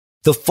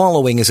The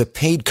following is a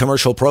paid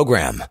commercial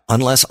program.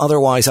 Unless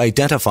otherwise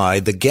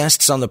identified, the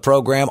guests on the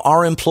program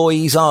are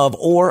employees of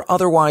or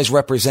otherwise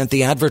represent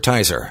the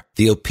advertiser.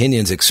 The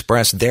opinions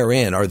expressed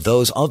therein are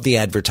those of the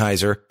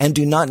advertiser and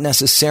do not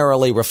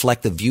necessarily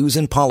reflect the views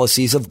and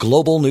policies of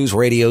Global News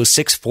Radio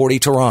 640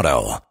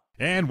 Toronto.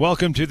 And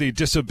welcome to the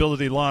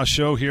Disability Law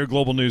Show here,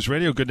 Global News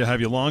Radio. Good to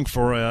have you along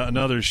for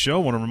another show.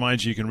 I want to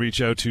remind you can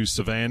reach out to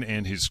Sivan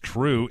and his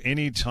crew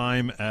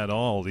anytime at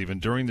all,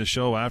 even during the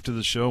show, after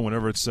the show,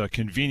 whenever it's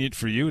convenient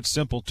for you. It's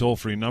simple,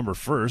 toll-free number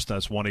first.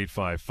 That's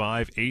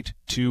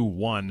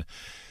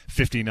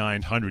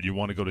 1-855-821-5900. You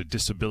want to go to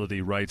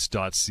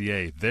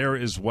disabilityrights.ca. There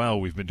as well,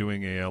 we've been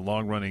doing a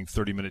long-running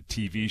 30-minute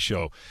TV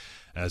show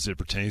as it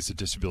pertains to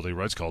disability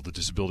rights called the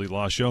Disability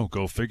Law Show.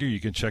 Go figure. You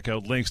can check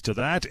out links to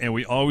that. And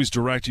we always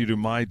direct you to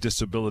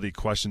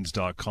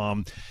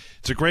mydisabilityquestions.com.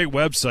 It's a great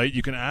website.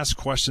 You can ask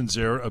questions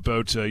there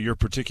about your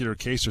particular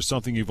case or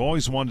something you've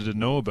always wanted to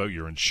know about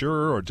your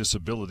insurer or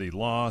disability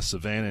law.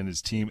 Savannah and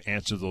his team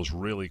answer those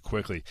really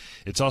quickly.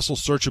 It's also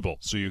searchable,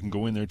 so you can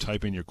go in there,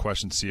 type in your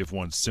question, see if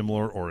one's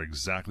similar or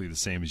exactly the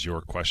same as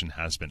your question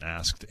has been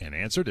asked and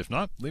answered. If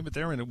not, leave it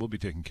there and it will be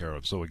taken care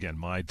of. So again,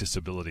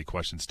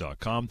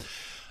 mydisabilityquestions.com.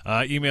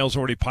 Emails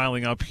already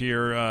piling up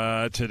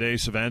here today,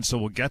 Savannah, so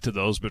we'll get to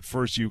those. But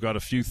first, you've got a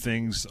few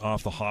things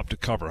off the hop to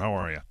cover. How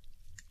are you?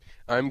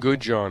 I'm good,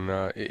 John.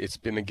 It's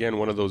been, again,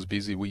 one of those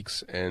busy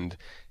weeks, and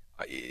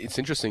it's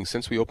interesting.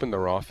 Since we opened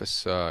our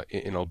office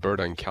in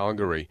Alberta, in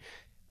Calgary,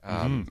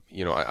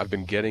 I've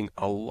been getting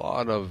a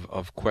lot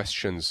of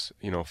questions,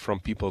 from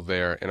people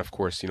there. And, of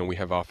course, we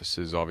have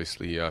offices,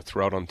 obviously,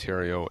 throughout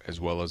Ontario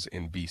as well as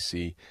in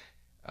BC.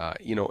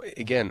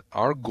 Again,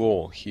 our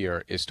goal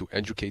here is to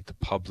educate the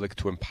public,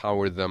 to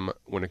empower them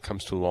when it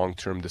comes to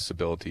long-term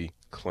disability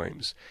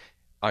claims.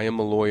 I am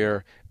a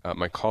lawyer.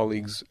 My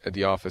colleagues at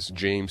the office,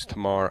 James,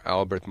 Tamar,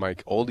 Albert,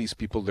 Mike, all these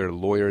people, they're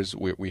lawyers.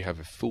 We have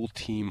a full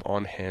team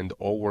on hand,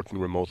 all working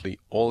remotely,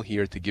 all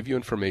here to give you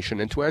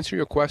information and to answer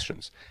your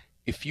questions.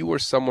 If you or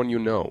someone you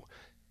know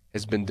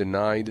has been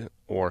denied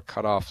or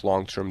cut off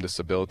long-term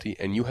disability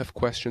and you have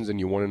questions and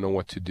you want to know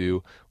what to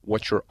do,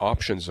 what your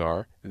options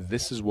are,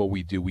 this is what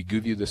we do. We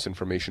give you this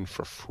information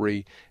for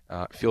free.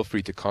 Feel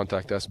free to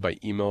contact us by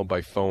email, by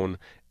phone.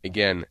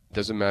 Again,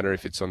 doesn't matter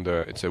if it's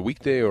a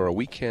weekday or a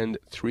weekend,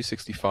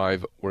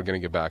 365, we're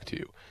going to get back to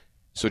you.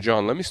 So,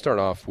 John, let me start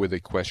off with a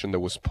question that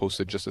was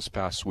posted just this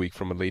past week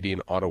from a lady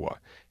in Ottawa.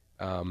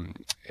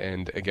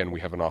 And again,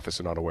 we have an office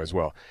in Ottawa as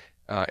well.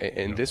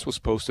 And this was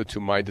posted to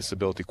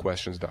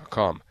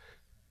mydisabilityquestions.com.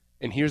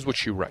 And here's what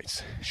she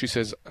writes. She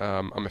says,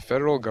 I'm a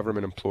federal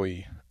government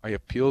employee. I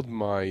appealed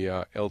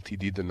my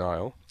LTD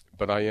denial,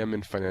 but I am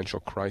in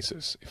financial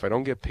crisis. If I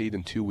don't get paid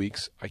in 2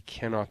 weeks, I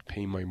cannot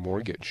pay my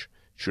mortgage.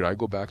 Should I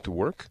go back to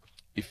work?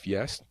 If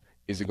yes,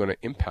 is it going to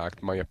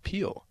impact my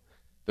appeal?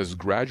 Will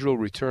gradual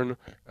return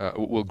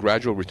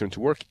to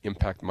work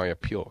impact my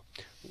appeal?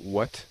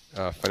 What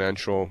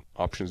financial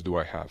options do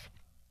I have?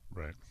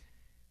 Right.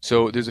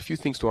 So there's a few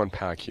things to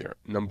unpack here.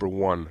 Number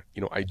one,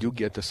 I do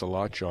get this a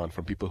lot, John,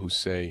 from people who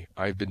say,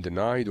 I've been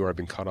denied or I've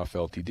been cut off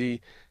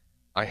LTD.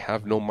 I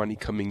have no money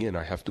coming in.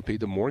 I have to pay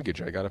the mortgage.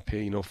 I got to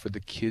pay, for the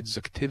kids'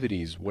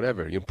 activities,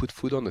 whatever. Put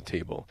food on the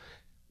table.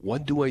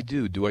 What do I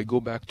do? Do I go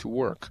back to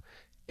work?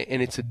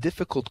 And it's a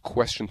difficult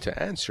question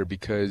to answer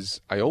because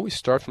I always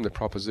start from the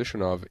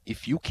proposition of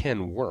if you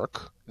can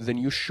work, then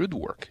you should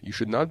work. You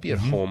should not be at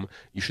home.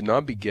 You should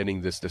not be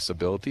getting this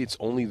disability. It's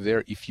only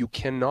there if you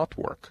cannot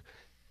work.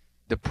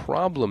 The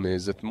problem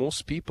is that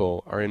most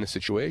people are in a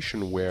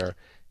situation where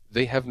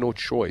they have no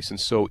choice. And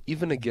so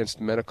even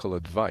against medical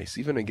advice,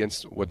 even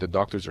against what the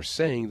doctors are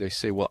saying, they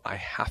say, well, I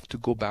have to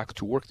go back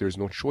to work. There's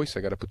no choice.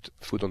 I got to put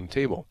food on the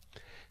table.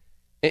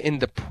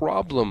 And the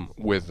problem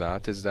with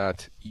that is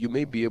that you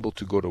may be able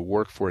to go to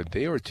work for a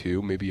day or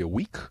two, maybe a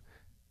week.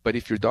 But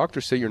if your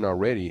doctors say you're not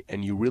ready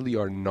and you really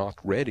are not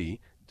ready,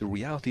 the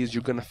reality is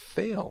you're going to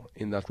fail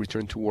in that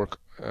return to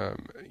work,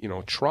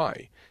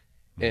 try.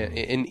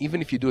 And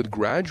even if you do it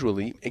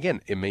gradually,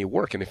 again, it may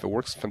work. And if it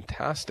works,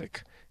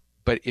 fantastic.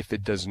 But if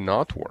it does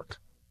not work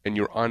and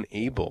you're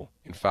unable,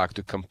 in fact,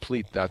 to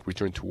complete that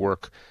return to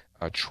work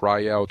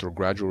tryout or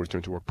gradual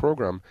return to work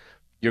program,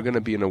 you're going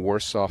to be in a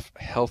worse off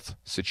health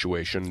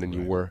situation than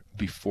you were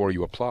before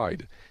you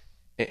applied.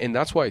 And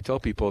that's why I tell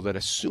people that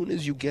as soon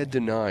as you get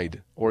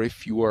denied, or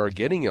if you are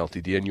getting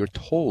LTD and you're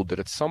told that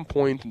at some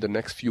point in the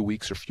next few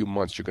weeks or few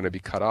months you're going to be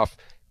cut off,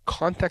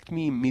 contact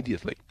me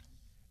immediately.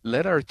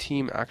 Let our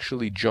team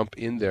actually jump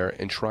in there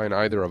and try and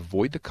either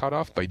avoid the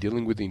cutoff by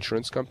dealing with the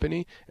insurance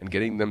company and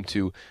getting them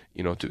to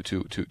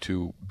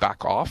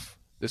back off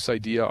this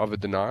idea of a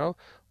denial,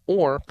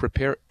 or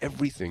prepare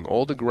everything,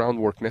 all the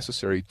groundwork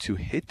necessary to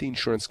hit the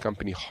insurance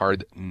company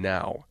hard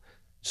now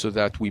so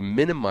that we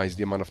minimize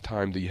the amount of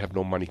time that you have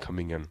no money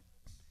coming in.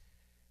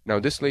 Now,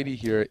 this lady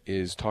here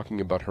is talking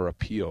about her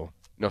appeal.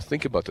 Now,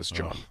 think about this,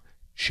 John.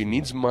 She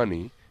needs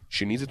money.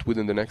 She needs it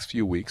within the next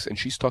few weeks, and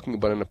she's talking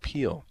about an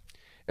appeal.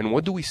 And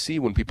what do we see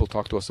when people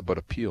talk to us about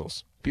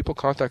appeals? People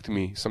contact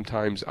me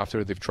sometimes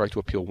after they've tried to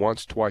appeal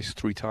once, twice,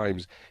 3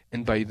 times,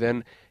 and by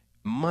then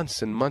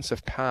months and months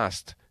have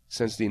passed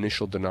since the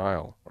initial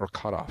denial or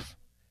cutoff.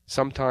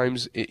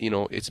 Sometimes,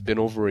 it's been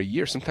over a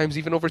year, sometimes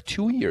even over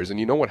 2 years. And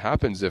you know what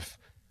happens if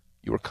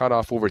you were cut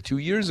off over 2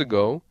 years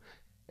ago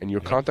and you're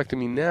contacting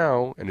me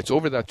now and it's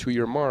over that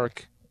 2-year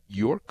mark,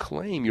 your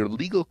claim, your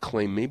legal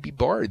claim may be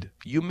barred.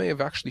 You may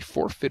have actually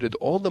forfeited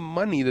all the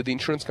money that the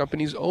insurance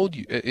companies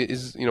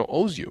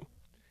owes you.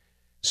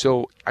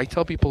 So I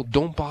tell people,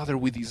 don't bother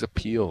with these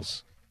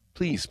appeals.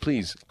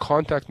 Please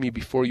contact me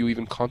before you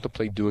even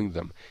contemplate doing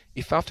them.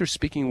 If after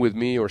speaking with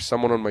me or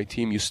someone on my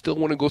team, you still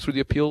want to go through the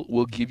appeal,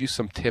 we'll give you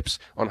some tips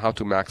on how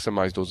to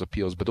maximize those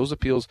appeals. But those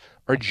appeals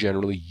are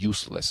generally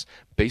useless.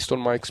 Based on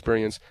my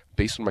experience,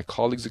 based on my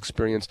colleagues'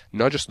 experience,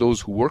 not just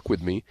those who work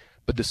with me,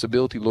 but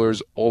disability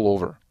lawyers all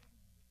over.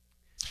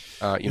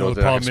 The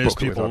problem is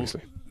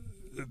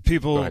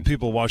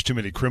people watch too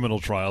many criminal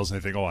trials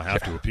and they think, I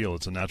have to appeal.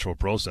 It's a natural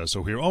process.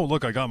 So here,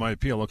 look, I got my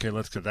appeal. Okay,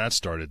 let's get that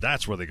started.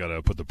 That's where they got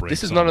to put the brakes.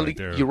 This is not a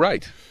legal. You're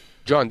right,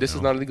 John. This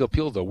is not a legal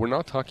appeal, though. We're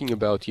not talking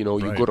about you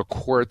go to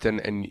court and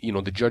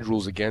the judge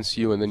rules against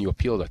you and then you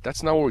appeal that.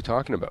 That's not what we're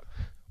talking about.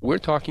 We're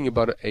talking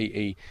about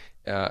a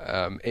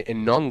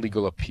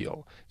non-legal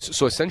appeal.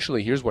 So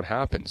essentially, here's what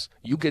happens.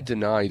 You get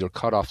denied or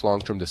cut off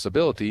long-term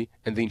disability,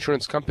 and the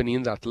insurance company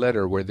in that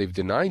letter where they've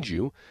denied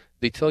you,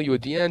 they tell you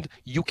at the end,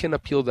 you can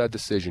appeal that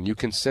decision. You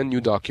can send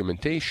new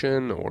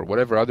documentation or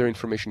whatever other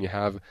information you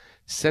have,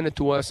 send it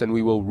to us, and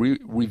we will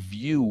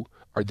review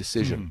our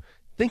decision.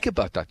 Think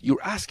about that. You're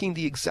asking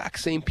the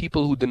exact same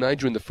people who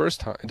denied you in the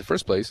first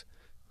place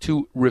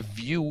to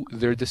review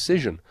their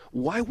decision.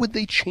 Why would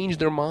they change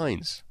their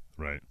minds?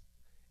 Right.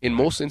 In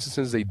most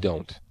instances, they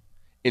don't.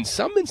 In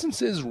some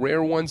instances,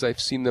 rare ones, I've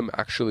seen them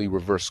actually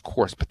reverse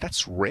course, but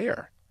that's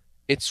rare.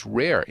 It's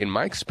rare. In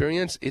my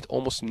experience, it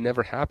almost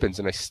never happens.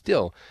 And I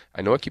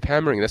know I keep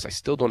hammering this, I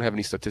still don't have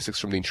any statistics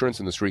from the insurance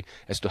industry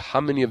as to how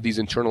many of these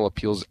internal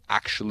appeals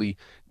actually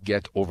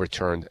get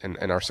overturned and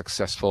are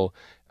successful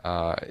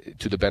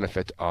to the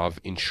benefit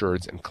of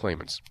insureds and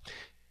claimants.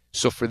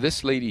 So for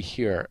this lady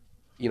here,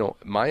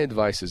 my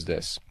advice is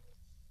this.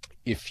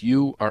 If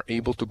you are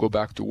able to go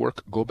back to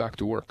work, go back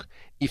to work.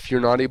 If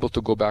you're not able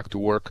to go back to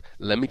work,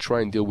 let me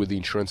try and deal with the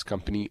insurance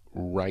company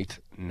right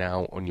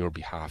now on your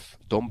behalf.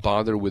 Don't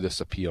bother with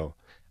this appeal.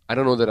 I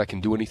don't know that I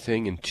can do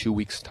anything in 2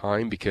 weeks'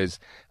 time because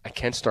I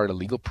can't start a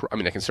legal I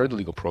can start the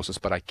legal process,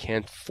 but I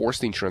can't force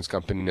the insurance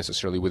company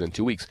necessarily within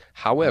 2 weeks.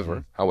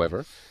 However,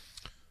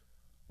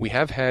 we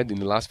have had in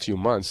the last few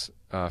months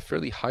a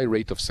fairly high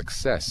rate of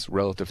success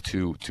relative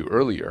to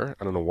earlier.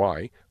 I don't know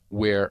why.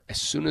 Where as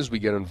soon as we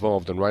get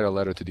involved and write a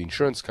letter to the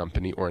insurance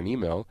company or an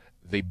email,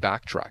 they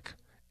backtrack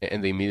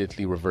and they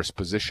immediately reverse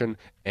position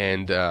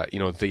and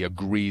they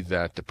agree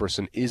that the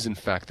person is in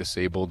fact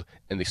disabled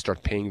and they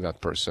start paying that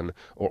person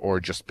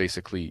or just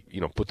basically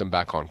put them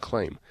back on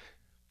claim.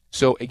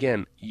 So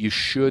again, you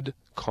should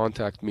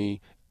contact me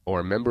or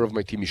a member of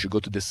my team. You should go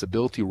to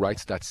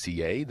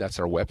disabilityrights.ca. That's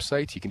our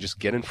website. You can just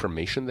get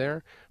information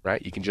there,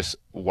 right? You can just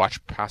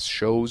watch past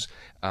shows.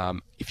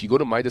 If you go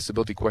to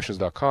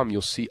mydisabilityquestions.com,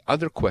 you'll see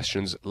other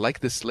questions like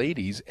this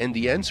lady's and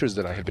the answers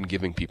that I have been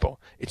giving people.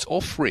 It's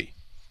all free.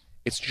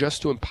 It's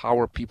just to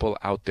empower people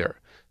out there.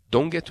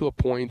 Don't get to a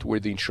point where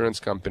the insurance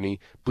company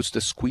puts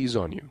the squeeze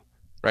on you,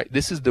 right?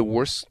 This is the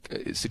worst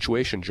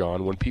situation,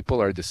 John, when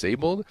people are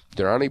disabled,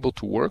 they're unable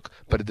to work,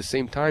 but at the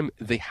same time,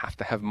 they have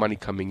to have money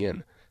coming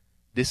in.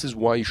 This is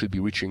why you should be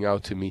reaching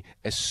out to me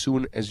as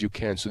soon as you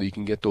can so that you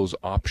can get those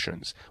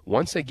options.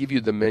 Once I give you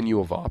the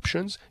menu of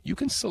options, you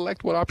can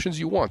select what options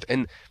you want.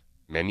 And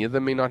many of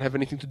them may not have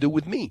anything to do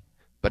with me,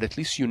 but at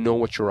least you know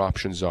what your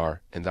options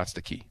are, and that's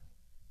the key.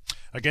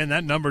 Again,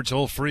 that number,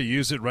 toll free.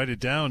 Use it, write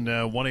it down,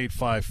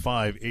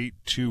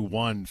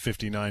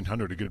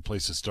 1-855-821-5900. A good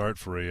place to start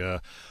for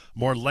a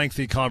more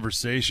lengthy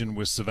conversation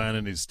with Sivan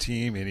and his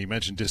team. And he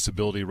mentioned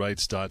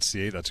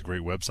disabilityrights.ca. That's a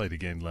great website.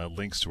 Again,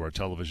 links to our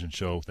television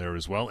show there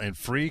as well. And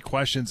free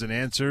questions and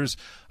answers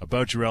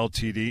about your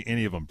LTD.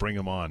 Any of them, bring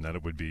them on.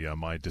 That would be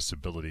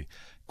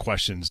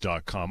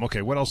mydisabilityquestions.com.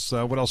 Okay, what else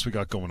we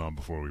got going on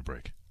before we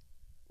break?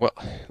 Well,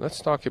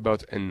 let's talk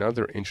about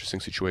another interesting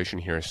situation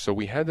here. So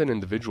we had an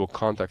individual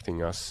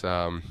contacting us,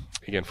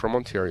 again, from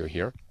Ontario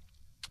here.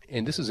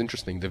 And this is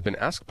interesting. They've been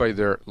asked by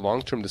their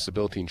long-term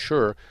disability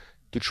insurer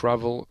to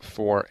travel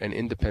for an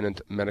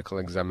independent medical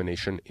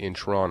examination in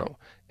Toronto.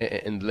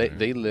 And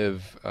they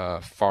live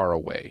far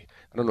away.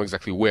 I don't know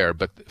exactly where,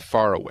 but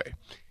far away.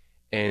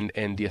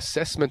 And the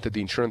assessment that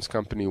the insurance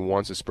company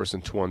wants this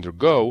person to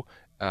undergo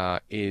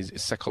is a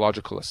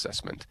psychological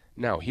assessment.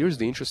 Now, here's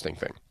the interesting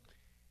thing.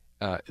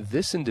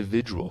 This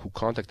individual who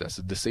contacted us,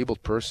 a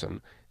disabled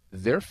person,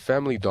 their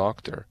family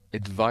doctor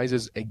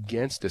advises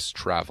against this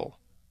travel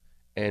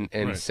and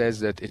right. says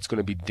that it's going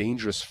to be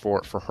dangerous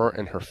for her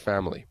and her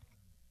family.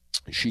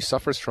 She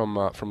suffers from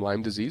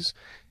Lyme disease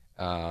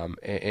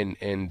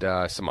and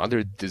some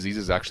other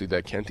diseases actually that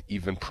I can't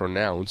even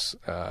pronounce,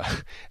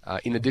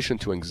 in addition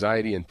to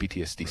anxiety and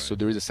PTSD. Right. So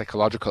there is a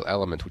psychological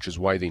element, which is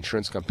why the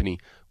insurance company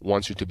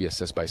wants you to be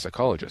assessed by a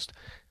psychologist.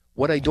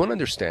 What I don't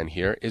understand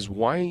here is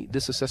why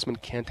this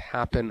assessment can't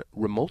happen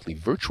remotely,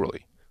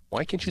 virtually.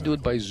 Why can't you do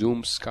it by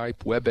Zoom,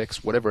 Skype,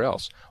 WebEx, whatever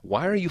else?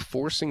 Why are you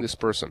forcing this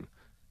person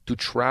to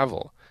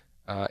travel?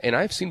 And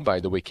I've seen, by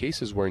the way,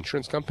 cases where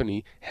insurance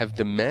company have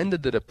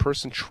demanded that a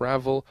person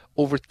travel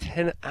over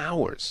 10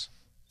 hours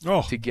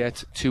to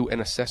get to an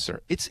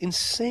assessor. It's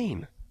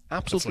insane.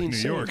 Absolutely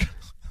That's like insane. New York.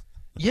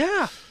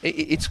 Yeah,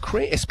 it's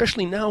crazy,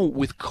 especially now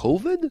with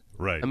COVID.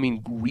 Right. I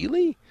mean,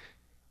 really?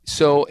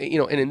 So,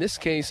 and in this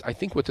case, I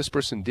think what this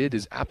person did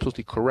is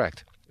absolutely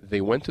correct. They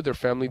went to their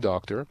family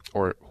doctor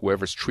or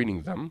whoever's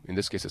treating them. In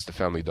this case, it's the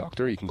family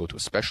doctor. You can go to a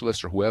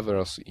specialist or whoever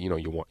else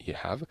you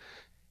have,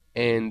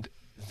 and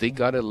they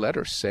got a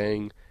letter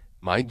saying,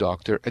 "My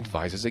doctor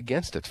advises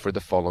against it for the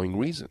following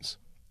reasons."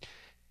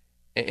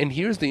 And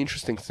here's the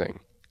interesting thing,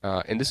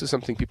 and this is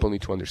something people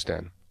need to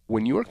understand.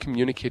 When you are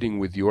communicating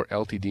with your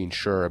LTD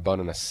insurer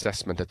about an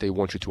assessment that they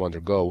want you to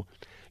undergo,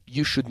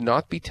 you should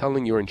not be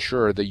telling your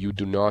insurer that you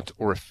do not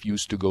or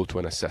refuse to go to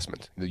an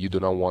assessment, that you do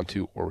not want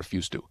to or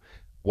refuse to.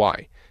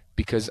 Why?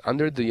 Because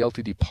under the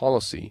LTD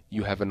policy,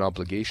 you have an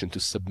obligation to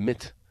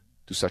submit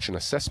to such an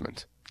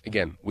assessment.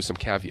 Again, with some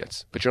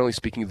caveats. But generally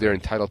speaking, they're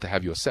entitled to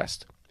have you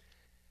assessed.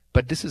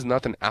 But this is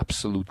not an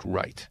absolute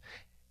right.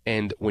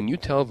 And when you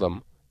tell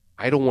them,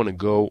 I don't want to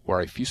go or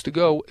I refuse to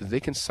go, they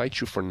can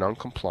cite you for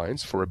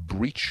non-compliance, for a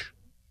breach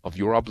of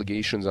your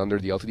obligations under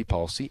the LTD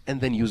policy,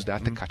 and then use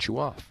that to cut you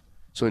off.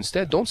 So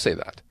instead, don't say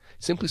that.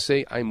 Simply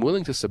say, I'm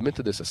willing to submit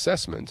to this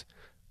assessment,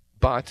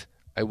 but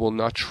I will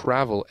not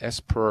travel as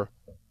per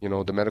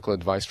the medical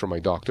advice from my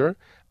doctor.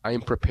 I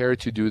am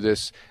prepared to do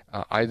this.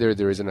 Either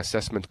there is an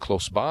assessment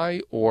close by,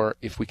 or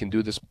if we can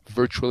do this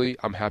virtually,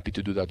 I'm happy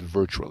to do that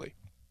virtually.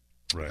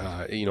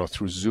 Right.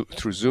 Through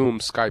Zoom,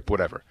 Skype,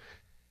 whatever.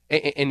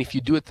 And if you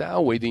do it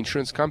that way, the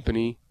insurance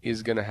company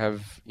is going to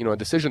have a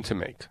decision to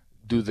make.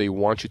 Do they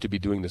want you to be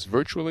doing this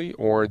virtually,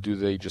 or do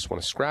they just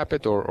want to scrap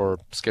it, or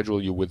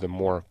schedule you with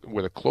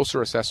a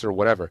closer assessor,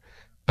 whatever?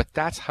 But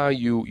that's how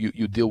you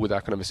deal with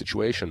that kind of a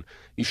situation.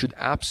 You should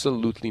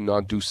absolutely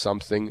not do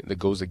something that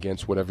goes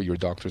against whatever your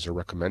doctors are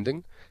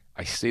recommending.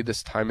 I say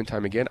this time and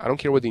time again. I don't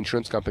care what the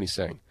insurance company is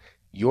saying.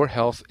 Your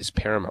health is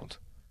paramount.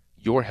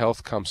 Your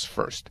health comes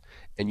first.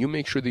 And you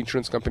make sure the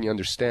insurance company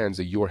understands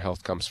that your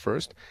health comes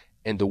first.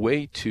 And the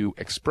way to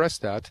express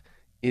that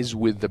is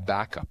with the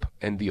backup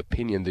and the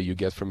opinion that you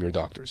get from your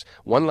doctors.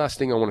 One last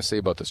thing I want to say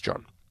about this,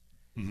 John.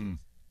 Mm-hmm.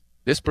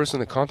 This person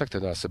that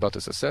contacted us about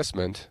this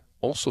assessment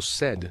also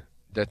said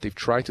that they've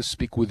tried to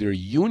speak with their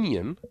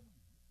union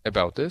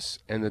about this,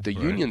 and that the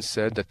union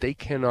said that they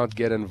cannot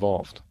get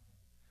involved.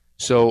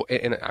 So,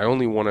 and I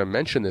only want to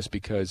mention this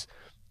because,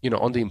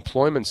 on the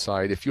employment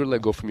side, if you're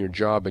let go from your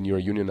job and you're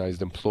a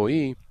unionized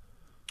employee,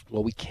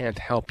 well, we can't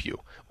help you.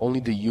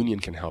 Only the union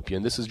can help you,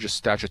 and this is just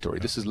statutory.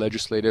 This is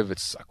legislative.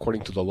 It's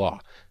according to the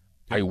law.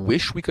 I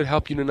wish we could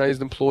help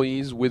unionized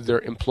employees with their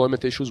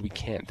employment issues. We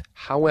can't.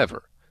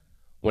 However,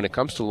 when it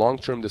comes to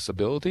long-term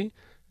disability,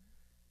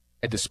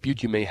 a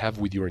dispute you may have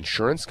with your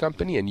insurance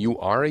company and you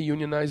are a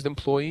unionized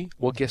employee,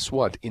 well, guess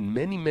what? In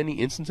many, many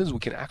instances, we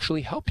can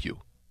actually help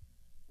you.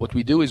 What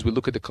we do is we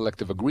look at the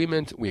collective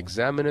agreement, we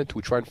examine it,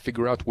 we try and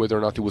figure out whether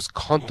or not it was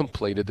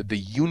contemplated that the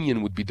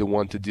union would be the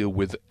one to deal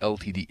with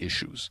LTD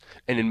issues.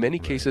 And in many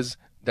cases,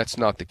 that's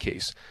not the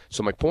case.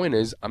 So my point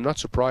is, I'm not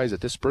surprised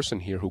that this person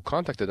here who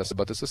contacted us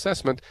about this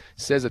assessment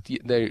says that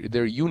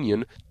their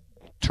union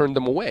turned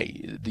them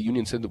away. The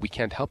union said that we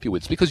can't help you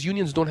with it. It's because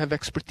unions don't have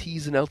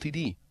expertise in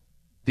LTD.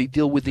 They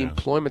deal with the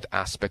employment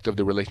aspect of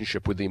the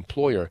relationship with the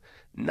employer,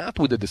 not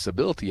with the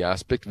disability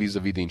aspect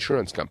vis-a-vis the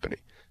insurance company.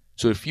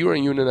 So if you're a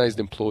unionized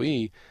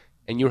employee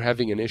and you're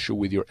having an issue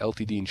with your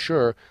LTD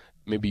insurer,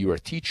 maybe you're a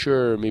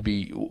teacher,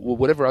 maybe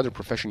whatever other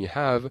profession you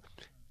have,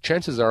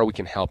 chances are we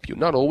can help you.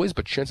 Not always,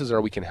 but chances are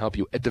we can help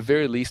you. At the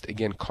very least,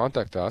 again,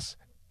 contact us.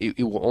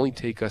 It will only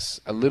take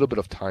us a little bit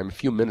of time, a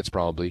few minutes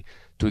probably,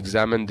 to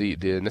examine the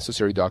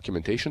necessary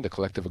documentation, the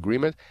collective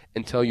agreement,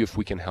 and tell you if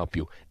we can help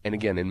you. And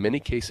again, in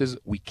many cases,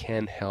 we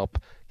can help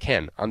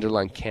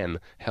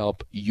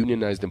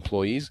unionized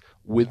employees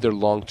with their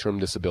long-term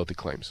disability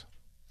claims.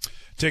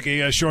 Take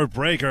a short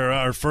break.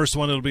 Our first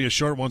one, it'll be a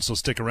short one, so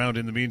stick around.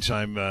 In the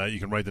meantime, you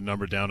can write the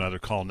number down, either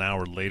call now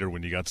or later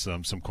when you got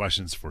some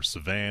questions for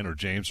Sivan or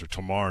James or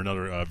Tamar,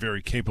 another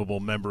very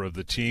capable member of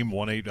the team.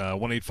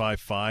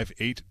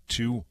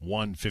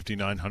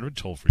 1-855-821-5900,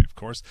 toll free, of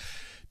course.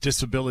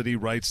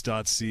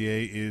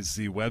 DisabilityRights.ca is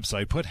the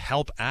website. Put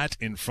help at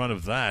in front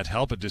of that.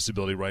 Help at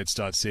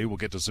DisabilityRights.ca. We'll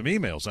get to some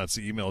emails. That's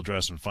the email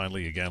address. And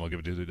finally, again, I'll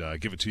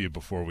give it to you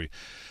before we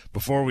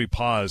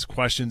pause.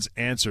 Questions,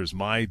 answers.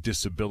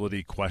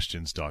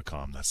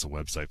 MyDisabilityQuestions.com. That's the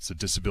website. It's the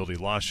Disability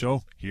Law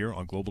Show here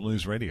on Global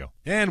News Radio.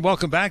 And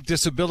welcome back,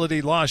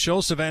 Disability Law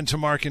Show. Sivan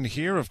Tamarkin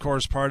here, of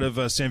course, part of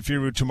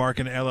Samfiru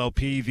Tamarkin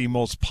LLP, the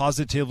most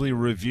positively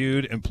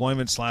reviewed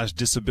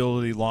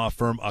employment/disability law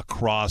firm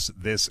across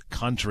this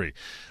country,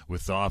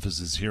 with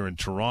offices here in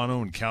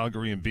Toronto and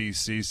Calgary and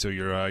BC. So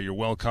you're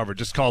well covered.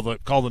 Just call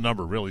the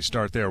number. Really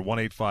start there.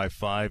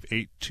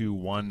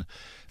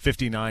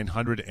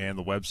 1-855-821-5900 and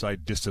the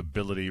website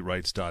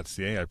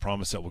disabilityrights.ca. I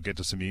promise that we'll get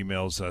to some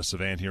emails.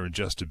 Sivan here in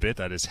just a bit.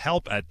 That is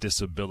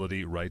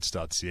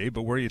help@disabilityrights.ca.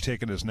 But where are you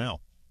taking us now?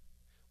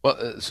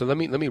 Well, so let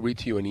me read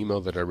to you an email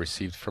that I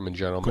received from a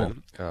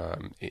gentleman. Cool.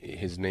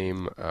 His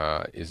name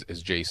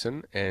is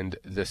Jason, and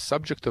the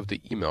subject of the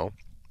email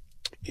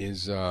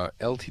is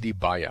LTD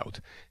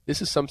buyout.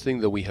 This is something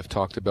that we have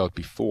talked about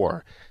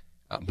before,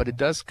 but it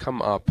does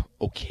come up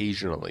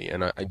occasionally,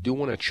 and I do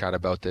want to chat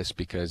about this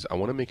because I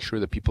want to make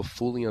sure that people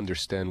fully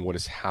understand what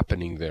is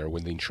happening there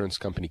when the insurance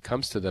company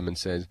comes to them and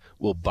says,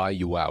 we'll buy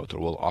you out or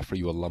we'll offer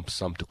you a lump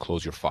sum to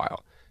close your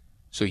file.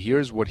 So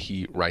here's what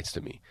he writes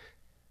to me.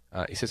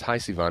 He says, "Hi,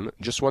 Sivan.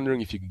 Just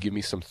wondering if you could give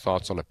me some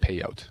thoughts on a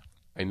payout.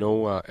 I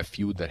know a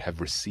few that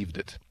have received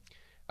it.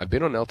 I've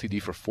been on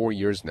LTD for 4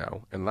 years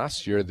now, and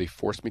last year they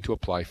forced me to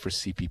apply for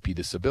CPP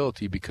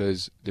disability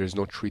because there's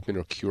no treatment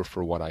or cure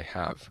for what I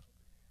have.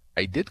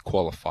 I did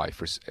qualify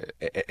for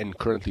and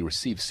currently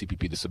receive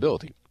CPP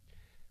disability.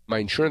 My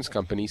insurance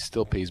company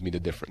still pays me the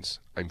difference.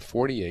 I'm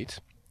 48.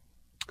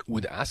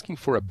 Would asking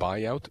for a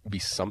buyout be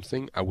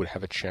something I would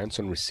have a chance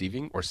on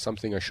receiving or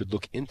something I should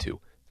look into?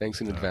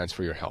 Thanks in advance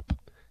for your help."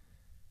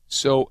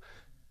 So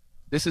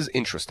this is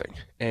interesting,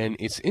 and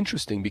it's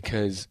interesting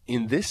because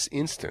in this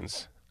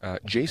instance,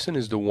 Jason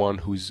is the one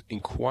who's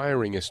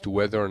inquiring as to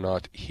whether or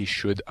not he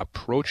should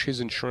approach his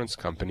insurance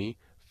company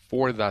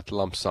for that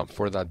lump sum,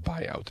 for that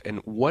buyout. And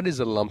what is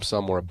a lump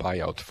sum or a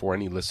buyout for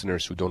any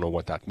listeners who don't know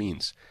what that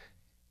means?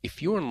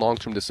 If you're on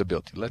long-term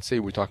disability, let's say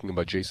we're talking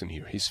about Jason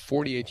here, he's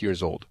 48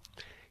 years old.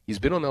 He's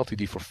been on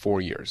LTD for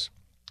 4 years.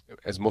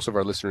 As most of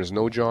our listeners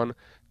know, John,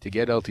 to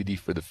get LTD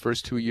for the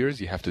first 2 years,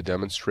 you have to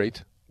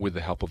demonstrate with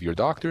the help of your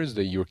doctors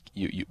that you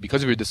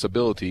because of your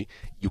disability,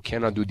 you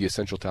cannot do the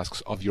essential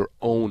tasks of your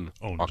own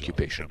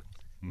occupation. Job,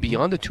 yeah.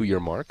 Beyond the 2-year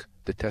mark,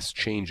 the test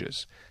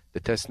changes. The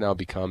test now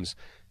becomes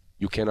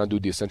you cannot do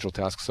the essential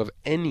tasks of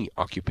any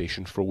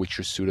occupation for which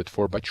you're suited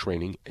for by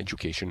training,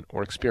 education,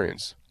 or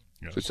experience.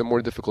 Yes. So it's a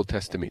more difficult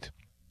test to meet.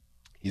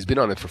 He's been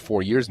on it for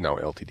 4 years now,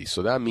 LTD.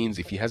 So that means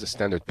if he has a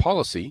standard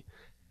policy,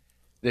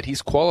 that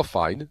he's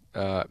qualified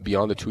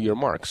beyond the 2-year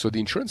mark. So the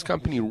insurance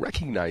company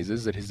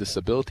recognizes that his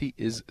disability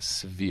is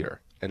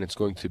severe, and it's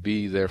going to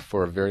be there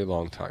for a very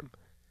long time.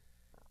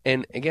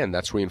 And again,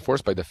 that's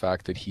reinforced by the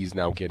fact that he's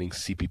now getting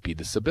CPP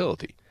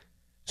disability.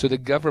 So the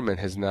government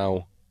has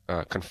now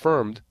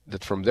confirmed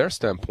that from their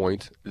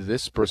standpoint,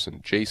 this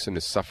person, Jason,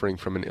 is suffering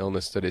from an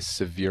illness that is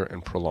severe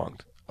and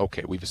prolonged.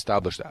 Okay, we've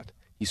established that.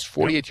 He's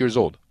 48 years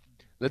old.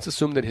 Let's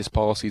assume that his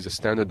policy is a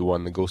standard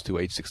one that goes to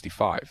age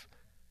 65.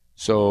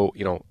 So,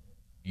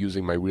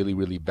 using my really,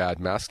 really bad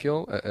math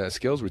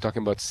skills, we're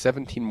talking about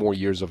 17 more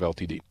years of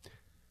LTD.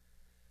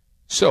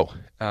 So,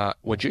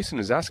 what Jason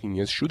is asking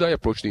is, should I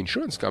approach the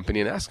insurance company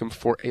and ask him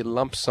for a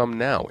lump sum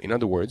now? In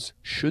other words,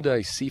 should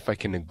I see if I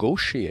can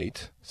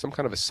negotiate some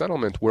kind of a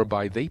settlement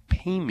whereby they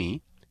pay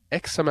me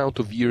X amount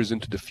of years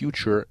into the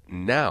future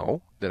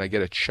now, that I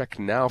get a check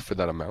now for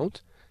that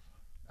amount,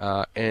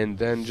 and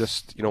then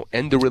just,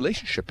 end the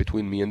relationship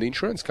between me and the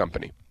insurance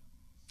company?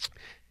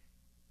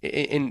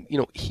 And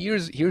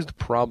here's the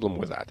problem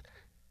with that.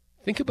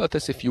 Think about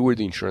this if you were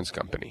the insurance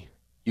company.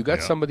 You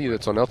got somebody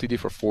that's on LTD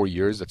for 4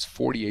 years, that's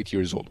 48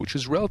 years old, which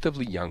is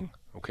relatively young,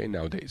 okay,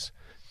 nowadays.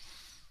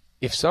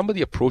 If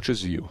somebody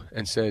approaches you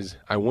and says,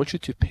 I want you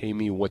to pay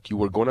me what you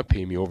were going to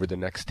pay me over the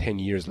next 10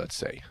 years, let's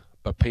say,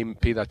 but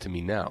pay that to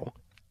me now,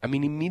 I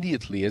mean,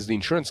 immediately as the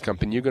insurance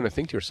company, you're going to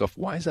think to yourself,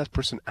 why is that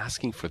person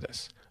asking for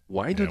this?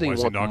 Why do they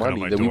want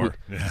money that we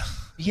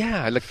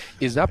would...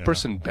 Is that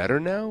person better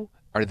now?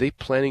 Are they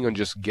planning on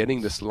just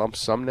getting this lump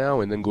sum now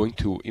and then going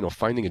to,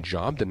 finding a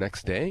job the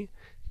next day?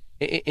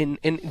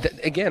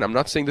 Again, I'm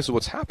not saying this is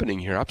what's happening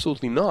here.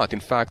 Absolutely not.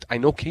 In fact, I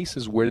know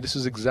cases where this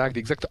is the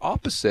exact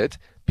opposite.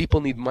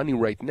 People need money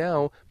right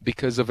now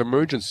because of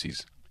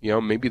emergencies.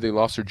 Maybe they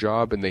lost their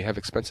job and they have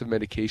expensive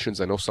medications.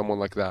 I know someone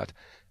like that.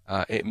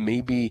 It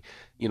may be,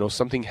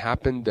 something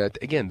happened that,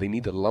 again, they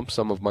need a lump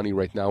sum of money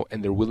right now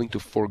and they're willing to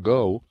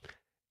forego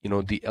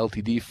the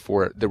LTD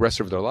for the rest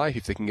of their life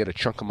if they can get a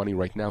chunk of money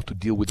right now to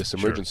deal with this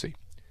emergency. Sure.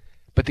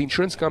 But the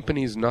insurance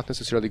company is not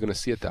necessarily going to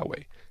see it that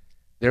way.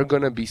 They're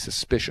going to be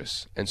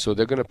suspicious, and so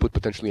they're going to put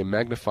potentially a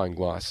magnifying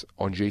glass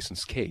on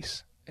Jason's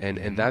case.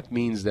 And that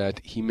means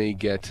that he may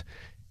get,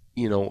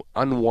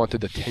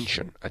 unwanted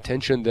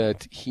attention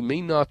that he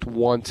may not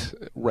want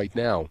right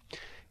now.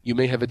 You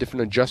may have a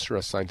different adjuster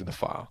assigned to the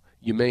file.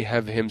 You may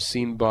have him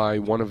seen by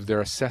one of their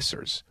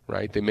assessors,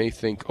 right? They may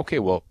think, okay,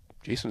 well,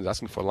 Jason is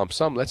asking for a lump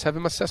sum. Let's have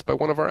him assessed by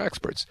one of our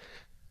experts.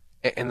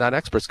 And that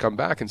experts come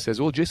back and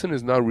says, well, Jason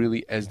is not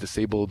really as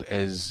disabled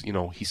as,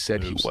 he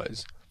said he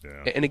was.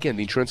 Yeah. And again,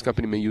 the insurance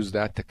company may use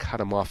that to cut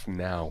him off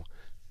now.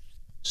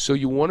 So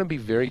you want to be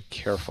very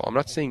careful. I'm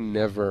not saying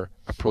never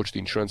approach the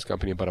insurance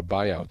company about a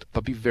buyout,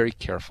 but be very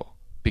careful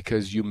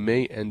because you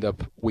may end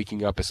up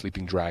waking up a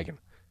sleeping dragon.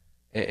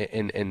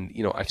 And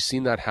I've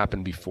seen that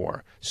happen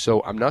before.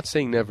 So I'm not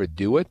saying never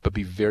do it, but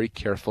be very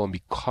careful and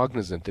be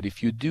cognizant that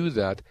if you do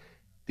that,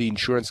 the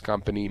insurance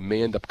company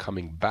may end up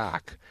coming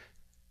back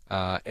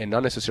and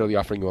not necessarily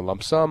offering you a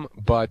lump sum,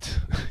 but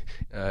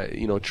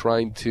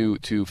trying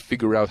to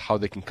figure out how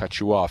they can cut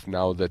you off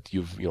now that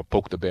you've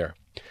poked the bear.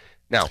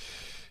 Now,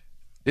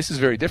 this is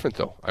very different,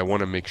 though. I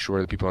want to make sure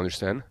that people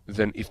understand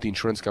than if the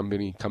insurance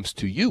company comes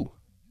to you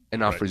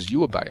and offers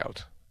you a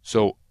buyout.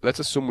 So let's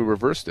assume we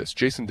reverse this.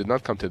 Jason did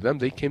not come to them.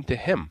 They came to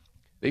him.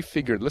 They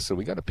figured, listen,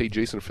 we got to pay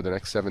Jason for the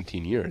next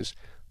 17 years.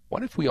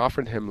 What if we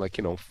offered him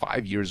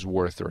 5 years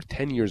worth or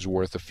 10 years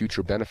worth of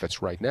future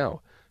benefits right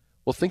now?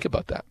 Well, think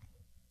about that.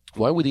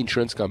 Why would the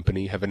insurance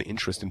company have an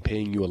interest in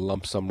paying you a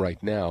lump sum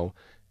right now,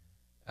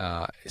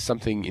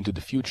 something into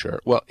the future?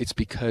 Well, it's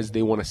because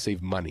they want to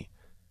save money.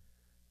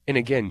 And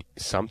again,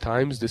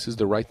 sometimes this is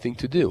the right thing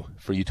to do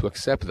for you to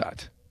accept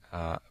that.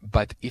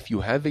 But if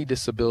you have a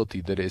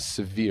disability that is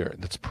severe,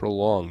 that's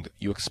prolonged,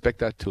 you expect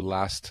that to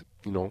last,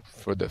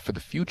 for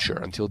the future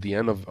until the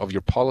end of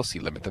your policy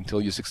limit,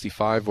 until you're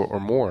 65 or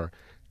more.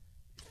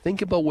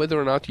 Think about whether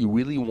or not you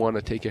really want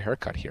to take a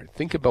haircut here.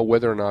 Think about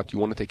whether or not you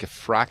want to take a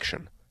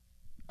fraction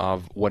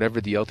of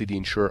whatever the LTD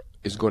insurer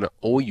is going to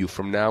owe you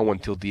from now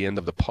until the end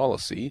of the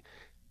policy,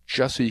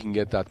 just so you can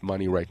get that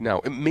money right now.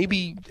 And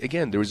maybe,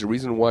 again, there is a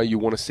reason why you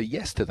want to say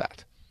yes to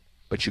that.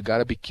 But you got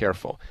to be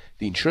careful.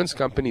 The insurance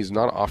company is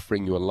not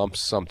offering you a lump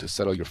sum to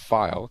settle your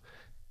file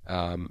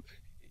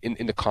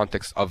in the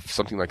context of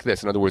something like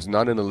this. In other words,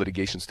 not in a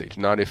litigation stage,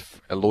 not if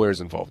a lawyer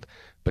is involved.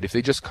 But if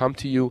they just come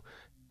to you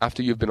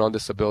after you've been on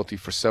disability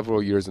for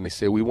several years and they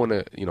say, we want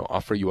to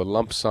offer you a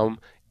lump sum,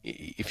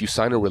 if you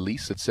sign a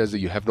release that says that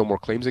you have no more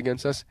claims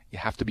against us, you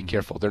have to be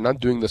careful. They're not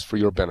doing this for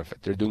your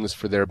benefit. They're doing this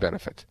for their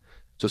benefit.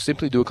 So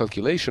simply do a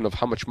calculation of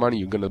how much money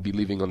you're going to be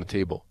leaving on the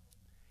table.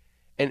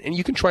 And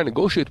you can try and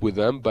negotiate with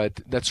them,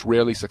 but that's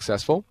rarely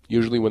successful.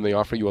 Usually when they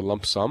offer you a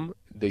lump sum,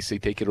 they say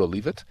take it or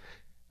leave it.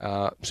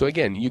 So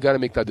again, you got to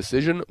make that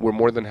decision. We're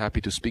more than happy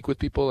to speak with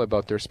people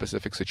about their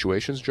specific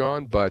situations,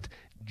 John. But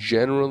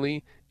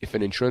generally, if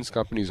an insurance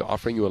company is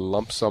offering you a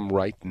lump sum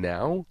right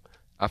now,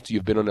 after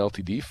you've been on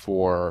LTD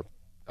for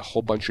a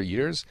whole bunch of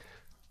years,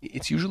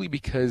 it's usually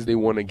because they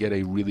want to get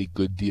a really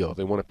good deal.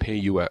 They want to pay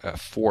you a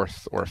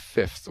fourth or a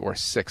fifth or a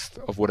sixth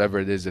of whatever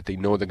it is that they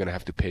know they're going to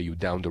have to pay you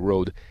down the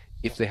road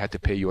if they had to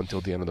pay you until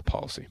the end of the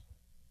policy.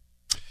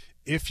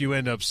 If you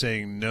end up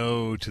saying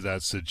no to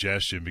that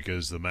suggestion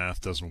because the math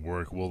doesn't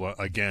work, well,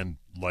 again,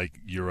 like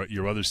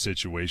your other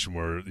situation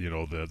where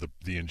the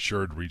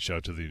insured reached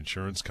out to the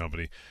insurance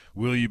company,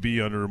 will you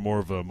be under more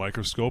of a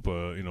microscope?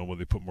 Will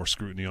they put more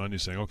scrutiny on you,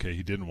 saying, okay,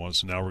 he didn't want,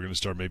 so now we're going to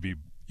start maybe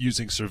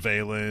using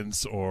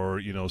surveillance or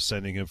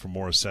sending him for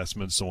more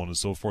assessments, so on and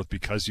so forth,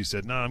 because you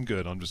said, I'm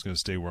good, I'm just going to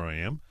stay where I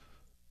am?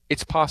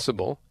 It's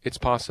possible,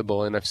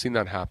 and I've seen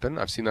that happen.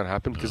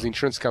 Because the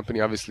insurance company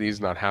obviously is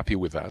not happy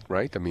with that,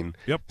 right? I mean,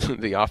 yep.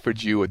 They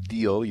offered you a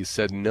deal, you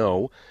said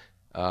no.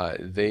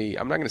 I'm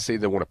not going to say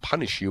they want to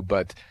punish you,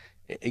 but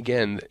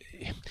again,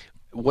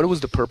 what was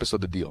the purpose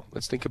of the deal?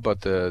 Let's think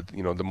about the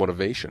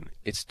motivation.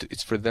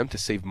 It's for them to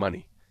save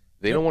money.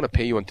 They don't want to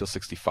pay you until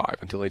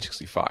age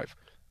 65.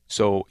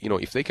 So,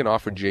 if they can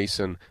offer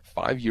Jason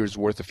 5 years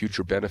worth of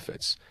future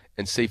benefits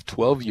and save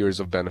 12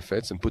 years of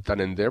benefits and put that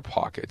in their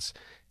pockets,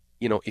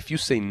 if you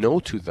say no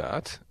to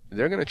that,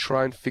 they're going to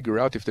try and figure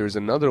out if there's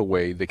another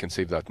way they can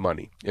save that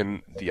money.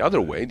 And the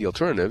other way, the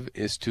alternative,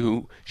 is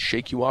to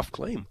shake you off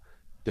claim,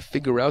 to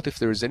figure out if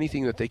there's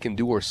anything that they can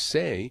do or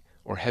say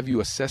or have you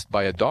assessed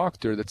by a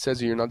doctor that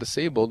says you're not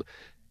disabled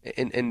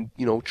and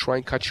try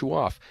and cut you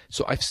off.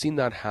 So I've seen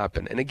that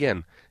happen. And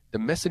again, the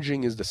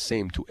messaging is the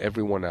same to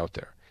everyone out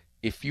there.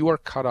 If you are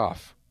cut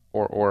off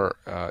or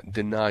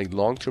denied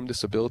long-term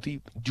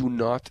disability, do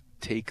not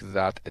take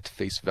that at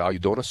face value.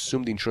 Don't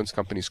assume the insurance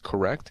company is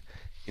correct.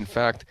 In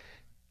fact,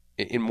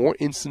 in more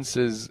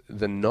instances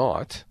than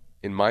not,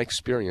 in my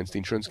experience, the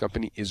insurance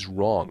company is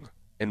wrong.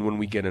 And when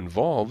we get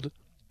involved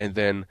and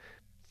then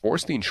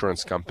force the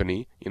insurance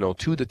company,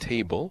 to the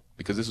table,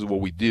 because this is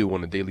what we do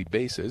on a daily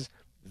basis,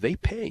 they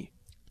pay.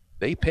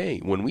 They pay.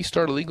 When we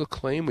start a legal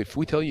claim, if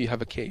we tell you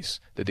have a case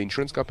that the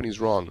insurance company is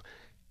wrong,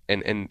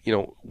 and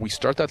we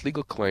start that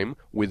legal claim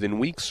within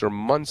weeks or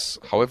months,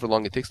 however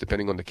long it takes,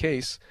 depending on the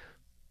case,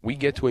 we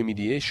get to a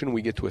mediation,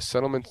 we get to a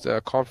settlement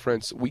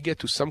conference, we get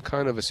to some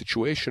kind of a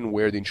situation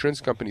where the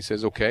insurance company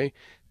says, okay,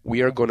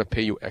 we are going to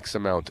pay you X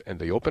amount. And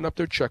they open up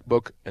their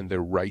checkbook and they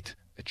write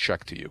a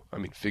check to you. I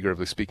mean,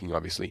 figuratively speaking,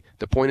 obviously.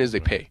 The point is they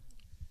pay.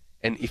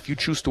 And if you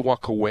choose to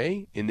walk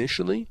away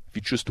initially, if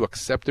you choose to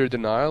accept their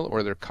denial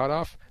or their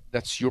cutoff,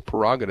 that's your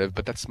prerogative,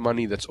 but that's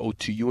money that's owed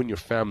to you and your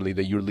family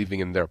that you're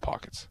leaving in their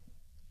pockets.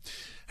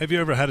 Have you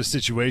ever had a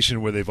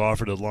situation where they've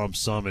offered a lump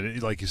sum,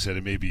 and like you said,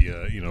 it may be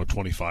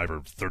 25 or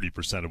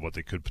 30% of what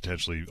they could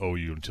potentially owe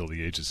you until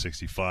the age of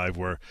 65,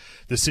 where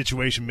the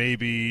situation may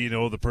be,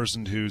 the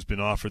person who's been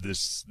offered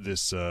this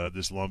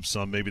lump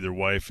sum, maybe their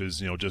wife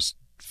is, just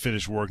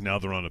finished work, now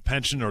they're on a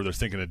pension, or they're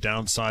thinking of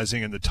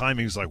downsizing, and the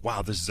timing is like,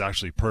 wow, this is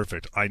actually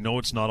perfect. I know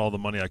it's not all the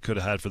money I could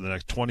have had for the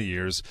next 20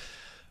 years,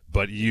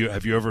 but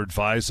have you ever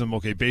advised them,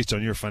 okay, based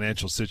on your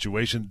financial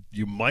situation,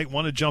 you might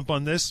want to jump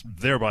on this?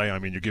 Thereby, I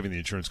mean, you're giving the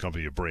insurance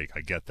company a break.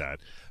 I get that.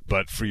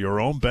 But for your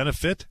own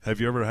benefit,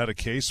 have you ever had a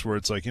case where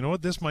it's like,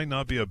 this might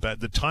not be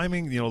the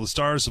timing, the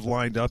stars have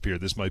lined up here.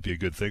 This might be a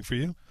good thing for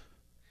you?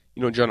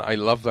 You know, John, I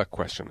love that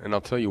question, and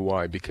I'll tell you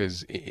why.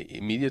 Because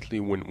immediately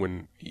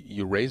when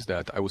you raised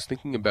that, I was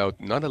thinking about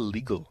not a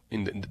legal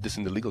in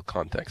the legal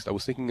context. I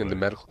was thinking in the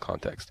medical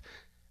context.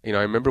 You know,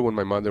 I remember when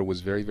my mother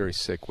was very, very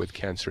sick with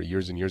cancer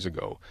years and years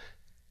ago.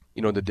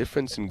 You know, the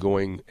difference in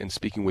going and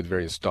speaking with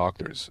various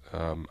doctors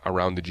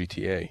around the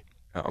GTA,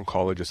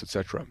 oncologists,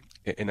 etc.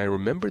 And I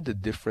remember the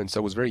difference. I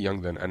was very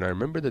young then, and I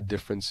remember the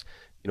difference,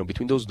 you know,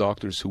 between those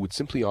doctors who would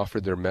simply offer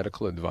their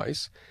medical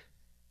advice,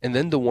 and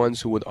then the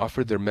ones who would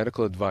offer their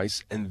medical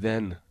advice and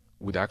then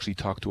would actually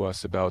talk to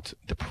us about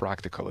the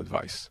practical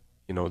advice,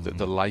 you know,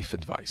 the life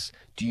advice.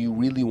 Do you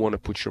really want to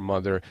put your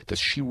mother, does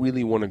she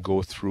really want to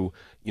go through,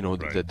 you know,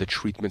 the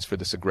treatments for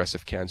this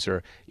aggressive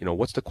cancer? You know,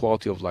 what's the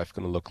quality of life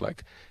going to look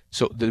like?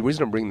 So the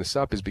reason I'm bringing this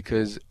up is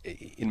because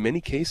in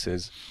many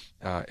cases,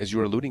 as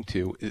you're alluding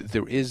to,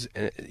 there is,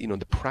 you know,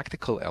 the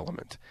practical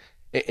element.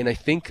 And I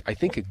think a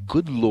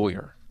good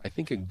lawyer,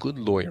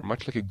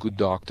 much like a good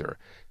doctor,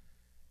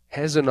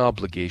 has an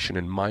obligation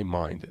in my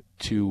mind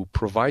to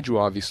provide you,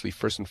 obviously,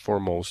 first and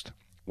foremost,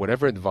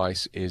 whatever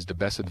advice is the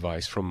best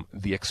advice from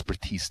the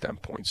expertise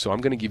standpoint. So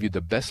I'm going to give you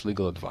the best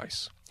legal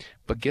advice.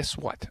 But guess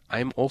what?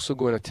 I'm also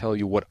going to tell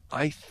you what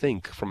I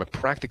think from a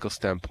practical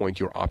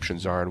standpoint your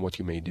options are and what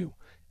you may do.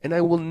 And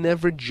I will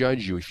never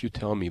judge you if you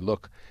tell me,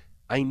 look,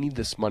 I need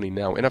this money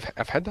now. And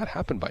I've had that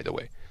happen, by the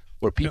way,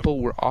 where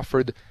people were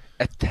offered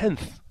a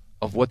tenth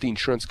of what the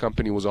insurance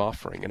company was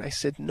offering. And I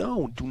said,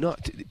 no, do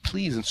not.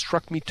 Please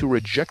instruct me to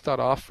reject that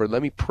offer.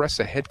 Let me press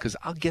ahead because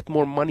I'll get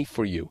more money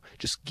for you.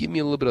 Just give me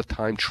a little bit of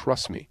time.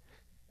 Trust me.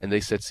 And they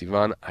said,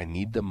 Sivan, I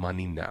need the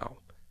money now.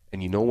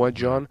 And you know what,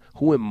 John?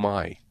 Who am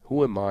I?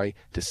 Who am I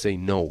to say,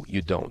 no,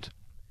 you don't?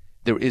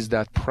 There is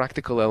that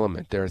practical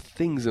element. There are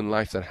things in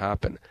life that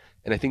happen.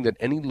 And I think that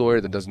any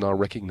lawyer that does not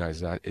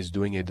recognize that is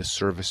doing a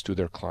disservice to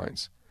their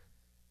clients.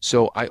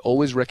 So I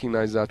always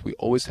recognize that. We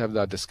always have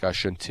that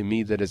discussion. To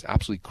me, that is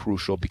absolutely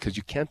crucial because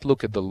you can't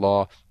look at the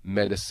law,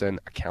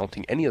 medicine,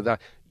 accounting, any of that.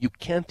 You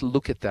can't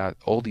look at that,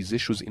 all these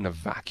issues in a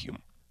vacuum,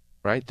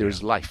 right?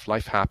 There's life.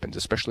 Life happens,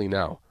 especially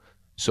now.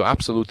 So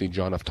absolutely,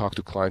 John, I've talked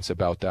to clients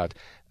about that,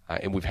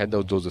 and we've had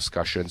those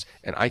discussions.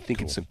 And I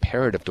think it's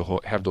imperative to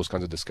have those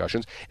kinds of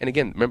discussions. And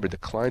again, remember, the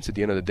clients at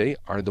the end of the day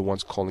are the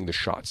ones calling the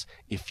shots.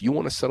 If you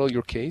want to settle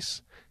your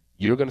case,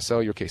 you're going to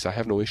settle your case. I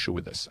have no issue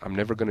with this. I'm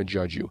never going to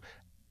judge you.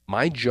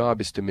 My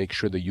job is to make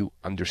sure that you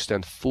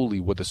understand fully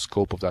what the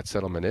scope of that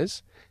settlement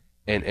is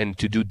and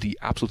to do the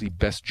absolutely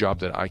best job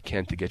that I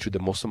can to get you the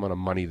most amount of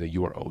money that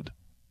you are owed.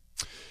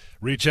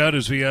 Reach out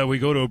as we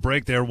go to a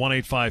break there,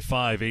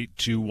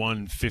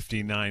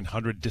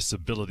 1-855-821-5900,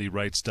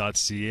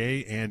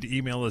 disabilityrights.ca, and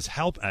email us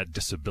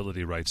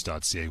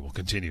help@disabilityrights.ca. We'll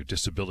continue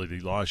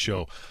Disability Law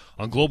Show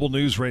on Global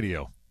News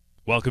Radio.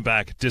 Welcome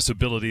back.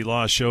 Disability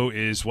Law Show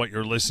is what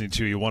you're listening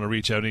to. You want to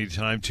reach out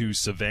anytime to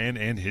Sivan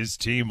and his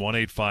team,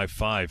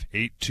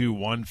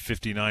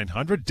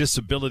 1-855-821-5900.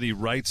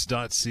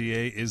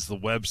 Disabilityrights.ca is the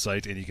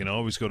website, and you can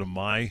always go to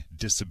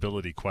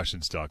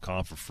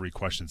mydisabilityquestions.com for free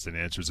questions and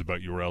answers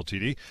about your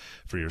LTD.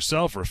 For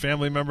yourself or a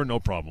family member, no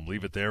problem.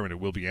 Leave it there, and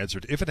it will be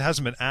answered. If it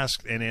hasn't been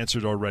asked and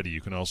answered already,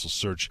 you can also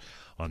search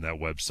on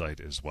that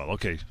website as well.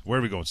 Okay, where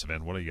are we going,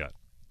 Sivan? What do you got?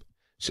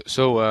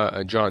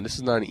 So, John, this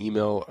is not an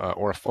email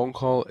or a phone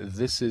call.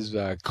 This is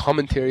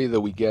commentary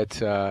that we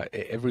get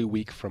every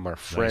week from our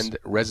friend,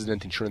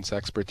 resident insurance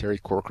expert Terry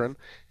Corcoran,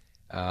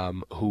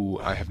 who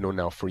I have known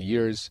now for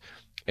years.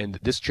 And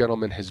this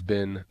gentleman has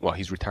been, well,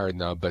 he's retired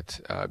now, but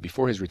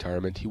before his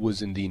retirement, he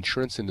was in the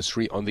insurance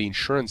industry on the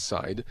insurance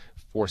side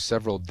for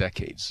several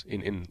decades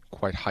in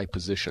quite high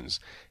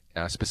positions,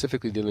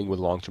 specifically dealing with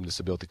long-term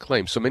disability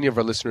claims. So many of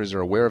our listeners are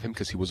aware of him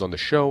because he was on the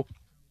show.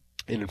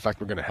 And in fact,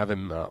 we're going to have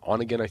him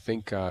on again, I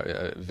think,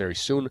 very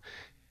soon.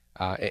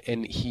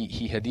 And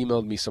he had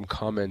emailed me some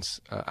comments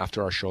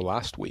after our show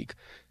last week.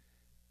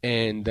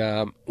 And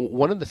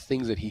one of the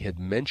things that he had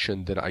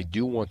mentioned that I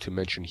do want to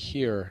mention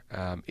here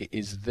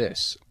is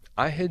this.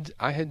 I had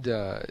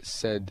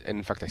said, and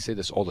in fact, I say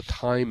this all the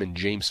time, and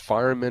James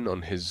Fireman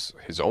on his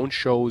own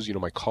shows, you know,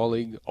 my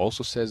colleague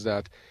also says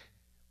that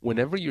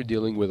whenever you're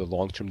dealing with a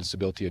long-term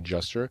disability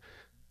adjuster,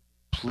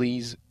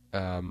 please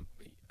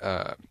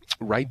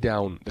write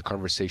down the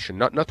conversation,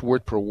 not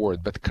word per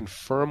word, but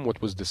confirm what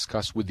was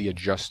discussed with the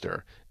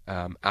adjuster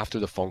after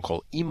the phone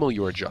call. Email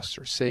your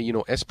adjuster. Say, you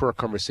know, as per our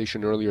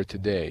conversation earlier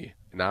today,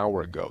 an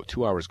hour ago,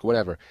 2 hours ago,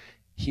 whatever,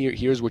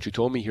 here's what you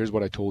told me, here's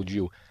what I told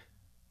you.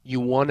 You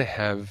want to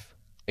have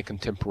a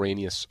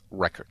contemporaneous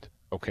record,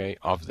 okay,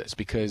 of this,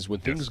 because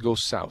when things go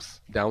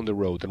south down the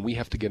road and we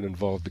have to get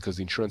involved because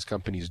the insurance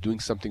company is doing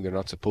something they're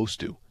not supposed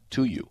to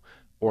you,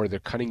 or they're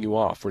cutting you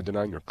off or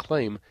denying your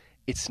claim,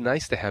 it's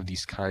nice to have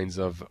these kinds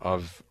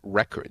of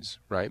records,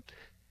 right?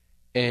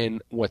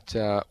 And what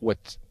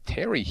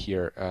Terry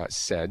here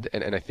said,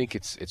 and I think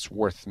it's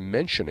worth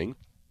mentioning,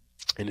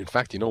 and in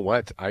fact, you know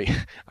what?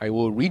 I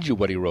will read you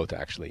what he wrote,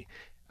 actually.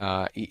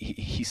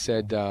 He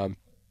said,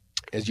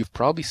 as you've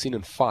probably seen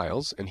in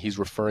files, and he's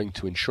referring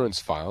to insurance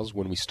files,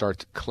 when we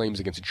start claims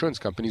against insurance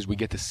companies, we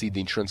get to see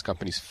the insurance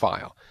company's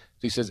file.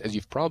 So he says, as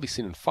you've probably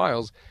seen in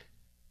files,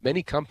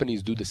 Many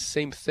companies do the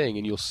same thing,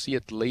 and you'll see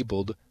it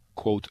labeled,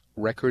 quote,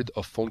 record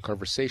of phone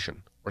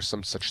conversation, or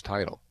some such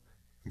title.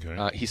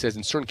 Okay. He says,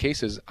 in certain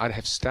cases, I'd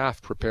have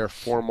staff prepare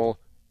formal,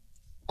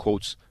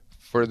 quotes,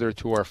 further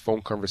to our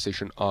phone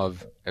conversation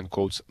of, end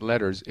quotes,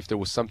 letters if there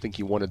was something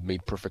he wanted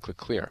made perfectly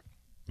clear.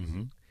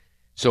 Mm-hmm.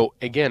 So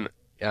again,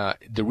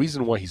 the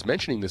reason why he's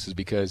mentioning this is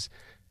because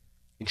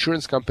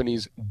insurance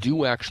companies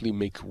do actually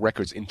make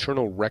records,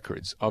 internal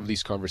records of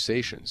these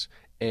conversations.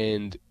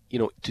 And,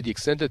 to the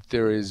extent that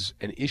there is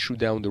an issue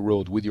down the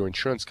road with your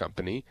insurance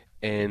company,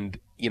 and,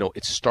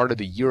 it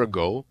started a year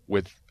ago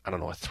with,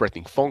 a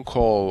threatening phone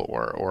call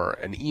or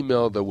an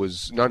email that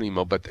was, not an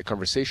email, but a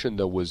conversation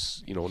that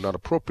was, not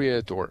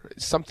appropriate or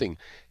something.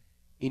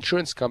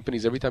 Insurance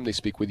companies, every time they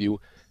speak with you,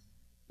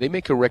 they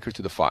make a record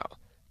to the file.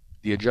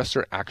 The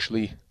adjuster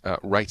actually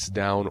writes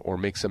down or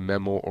makes a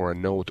memo or a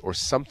note or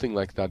something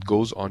like that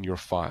goes on your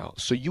file.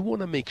 So you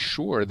want to make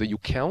sure that you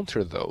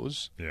counter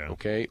those,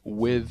 okay,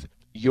 with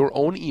your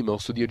own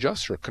emails to the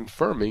adjuster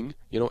confirming,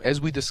 as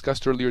we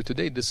discussed earlier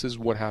today, this is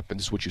what happened.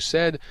 This is what you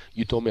said.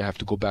 You told me I have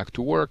to go back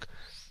to work.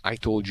 I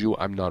told you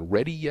I'm not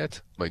ready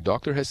yet. My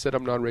doctor has said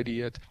I'm not ready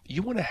yet.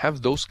 You want to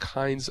have those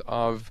kinds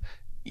of,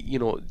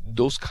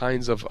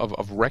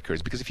 of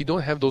records, because if you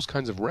don't have those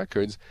kinds of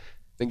records,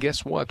 then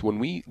guess what? When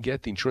we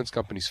get the insurance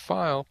company's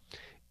file,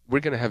 we're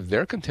going to have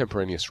their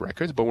contemporaneous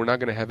records, but we're not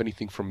going to have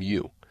anything from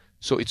you.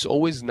 So it's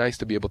always nice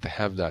to be able to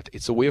have that.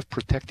 It's a way of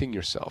protecting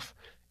yourself.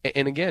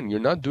 And again, you're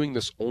not doing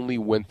this only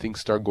when things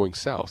start going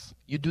south.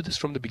 You do this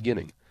from the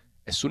beginning.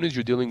 As soon as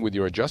you're dealing with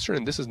your adjuster,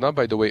 and this is not,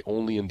 by the way,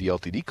 only in the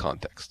LTD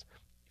context.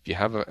 If you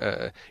have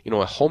a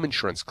home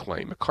insurance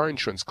claim, a car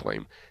insurance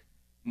claim,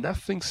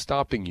 nothing's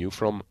stopping you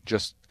from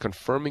just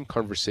confirming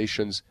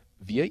conversations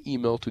via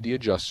email to the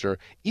adjuster,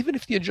 even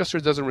if the adjuster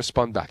doesn't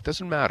respond back.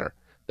 Doesn't matter.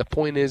 The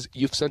point is,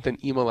 you've sent an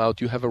email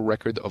out, you have a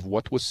record of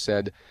what was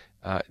said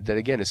that,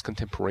 again, is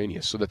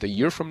contemporaneous, so that a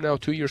year from now,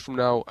 2 years from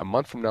now, a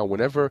month from now,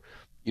 whenever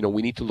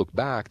we need to look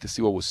back to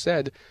see what was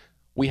said,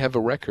 we have a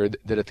record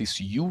that at least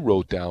you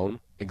wrote down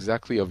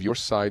exactly of your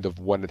side of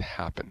what had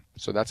happened.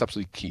 So that's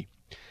absolutely key.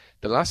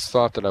 The last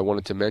thought that I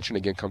wanted to mention,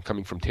 again,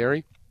 coming from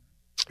Terry,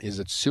 is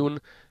that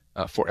soon,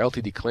 for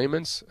LTD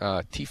claimants,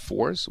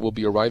 T4s will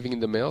be arriving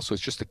in the mail. So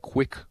it's just a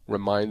quick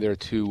reminder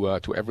to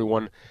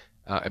everyone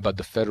about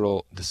the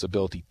federal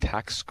disability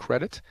tax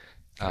credit.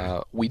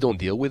 We don't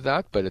deal with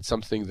that, but it's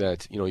something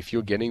that, if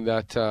you're getting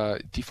that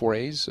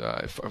T4As,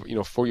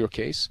 for your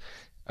case,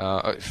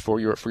 for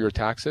your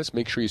taxes,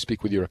 make sure you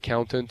speak with your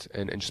accountant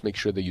and just make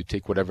sure that you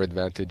take whatever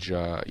advantage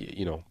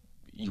you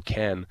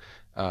can.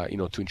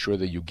 To ensure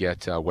that you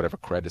get whatever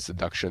credits,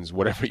 deductions,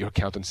 whatever your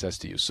accountant says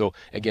to you. So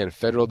again,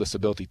 federal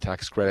disability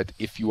tax credit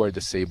if you are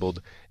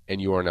disabled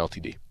and you are an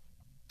LTD.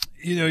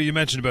 You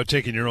mentioned about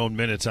taking your own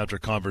minutes after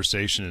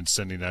conversation and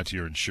sending that to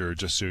your insurer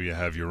just so you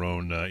have your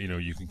own,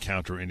 you can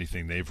counter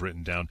anything they've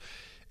written down.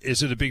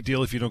 Is it a big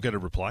deal if you don't get a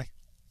reply?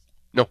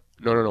 No.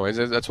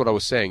 That's what I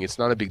was saying. It's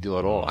not a big deal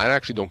at all. I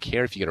actually don't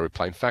care if you get a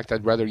reply. In fact,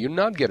 I'd rather you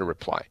not get a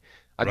reply.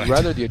 I'd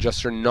rather the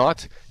adjuster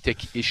not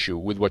take issue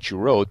with what you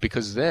wrote,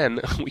 because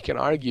then we can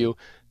argue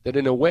that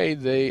in a way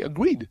they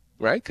agreed,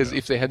 right? Because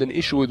if they had an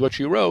issue with what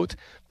you wrote,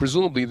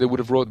 presumably they would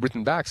have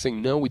written back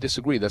saying, no, we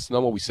disagree. That's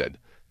not what we said.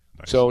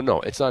 Nice. So no,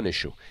 it's not an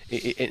issue.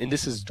 And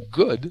this is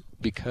good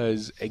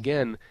because,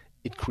 again,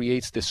 it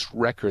creates this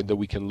record that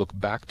we can look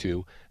back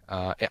to.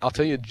 I'll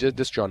tell you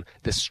this, John,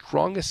 the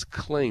strongest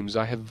claims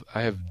I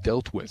have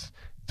dealt with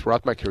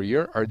throughout my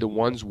career are the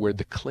ones where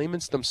the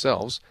claimants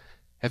themselves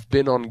have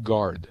been on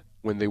guard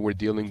when they were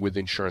dealing with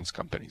insurance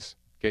companies.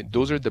 Okay,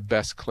 those are the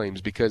best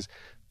claims because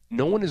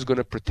no one is going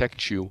to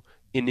protect you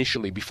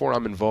initially before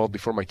I'm involved,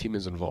 before my team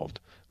is involved,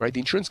 right?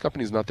 The insurance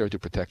company is not there to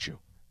protect you.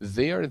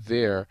 They are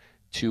there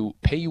to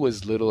pay you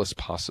as little as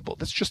possible.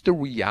 That's just the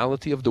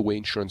reality of the way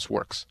insurance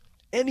works.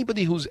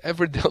 Anybody who's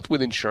ever dealt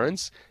with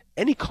insurance,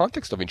 any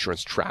context of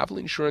insurance, travel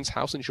insurance,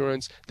 house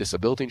insurance,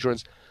 disability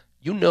insurance,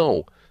 you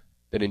know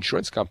that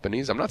insurance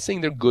companies, I'm not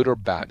saying they're good or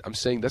bad. I'm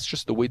saying that's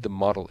just the way the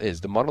model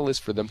is. The model is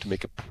for them to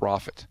make a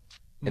profit.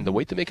 And the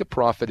way to make a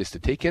profit is to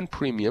take in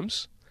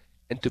premiums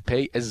and to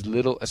pay as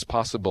little as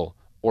possible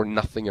or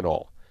nothing at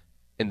all.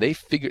 And they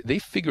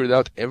figured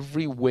out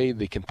every way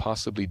they can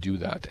possibly do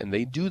that, and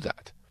they do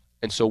that.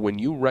 And so when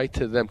you write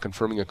to them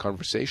confirming a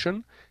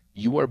conversation,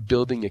 you are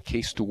building a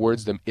case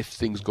towards them if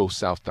things go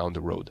south down the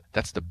road.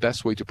 That's the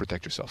best way to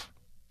protect yourself.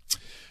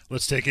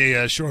 Let's take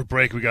a short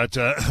break. We got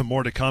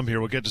more to come here.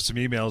 We'll get to some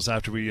emails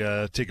after we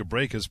take a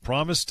break. As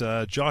promised,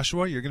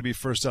 Joshua, you're going to be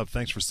first up.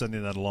 Thanks for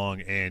sending that along,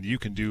 and you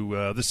can do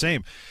the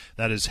same.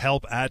 That is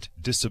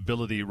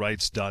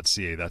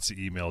help@disabilityrights.ca. That's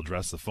the email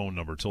address, the phone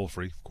number, toll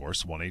free, of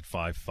course,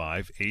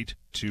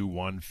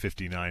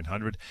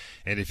 1-855-821-5900.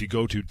 And if you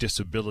go to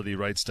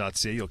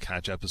disabilityrights.ca, you'll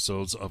catch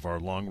episodes of our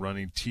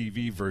long-running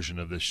TV version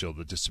of this show,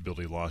 the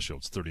Disability Law Show.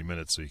 It's 30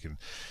 minutes, so you can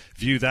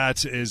view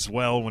that as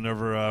well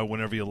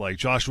whenever you like.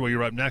 Joshua,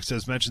 you're up next.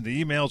 As mentioned,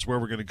 the emails where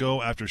we're going to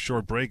go after a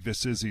short break.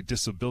 This is the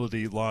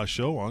Disability Law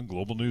Show on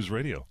Global News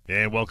Radio.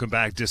 And welcome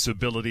back,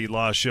 Disability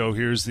Law Show.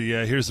 Here's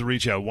the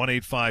reach out,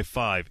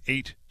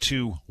 1-855-821-5900.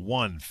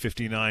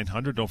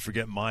 821-5900. Don't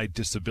forget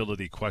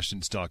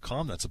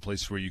mydisabilityquestions.com. That's a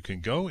place where you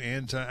can go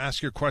and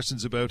ask your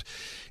questions about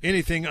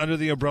anything under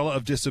the umbrella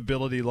of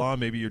disability law.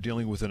 Maybe you're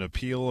dealing with an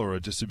appeal or a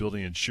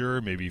disability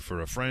insurer, maybe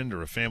for a friend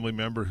or a family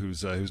member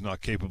who's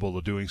not capable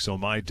of doing so.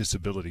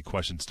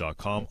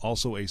 mydisabilityquestions.com.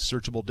 Also a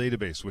searchable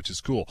database, which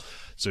is cool,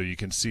 so you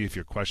can see if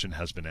your question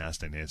has been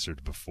asked and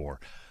answered before.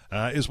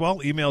 As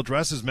well, email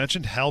address is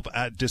mentioned,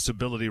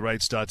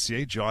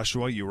 help@disabilityrights.ca.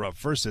 Joshua, you were up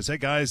first. Says, hey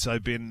guys,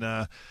 I've been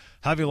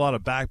having a lot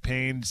of back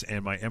pains,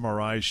 and my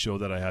MRIs show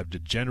that I have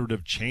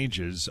degenerative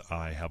changes.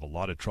 I have a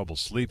lot of trouble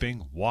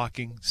sleeping,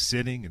 walking,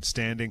 sitting, and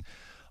standing.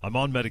 I'm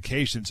on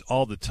medications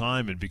all the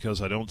time, and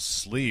because I don't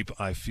sleep,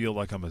 I feel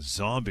like I'm a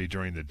zombie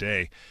during the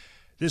day.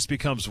 This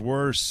becomes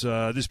worse.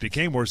 This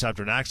became worse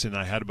after an accident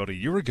I had about a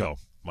year ago.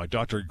 My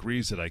doctor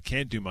agrees that I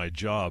can't do my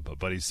job,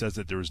 but he says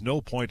that there is no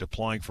point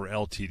applying for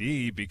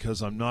LTD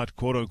because I'm not,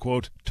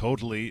 quote-unquote,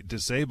 totally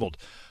disabled.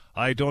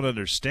 I don't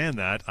understand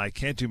that. I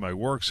can't do my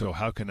work, so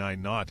how can I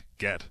not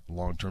get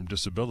long-term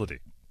disability?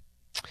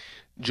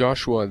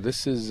 Joshua,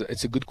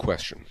 it's a good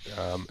question.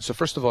 So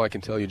first of all, I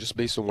can tell you, just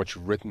based on what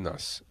you've written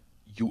us,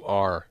 you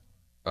are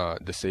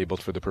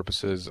disabled for the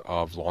purposes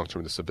of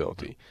long-term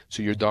disability.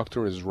 So your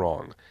doctor is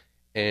wrong.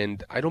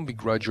 And I don't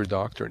begrudge your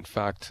doctor. In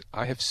fact,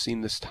 I have seen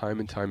this time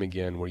and time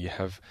again where you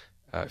have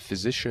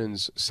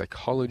physicians,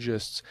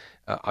 psychologists,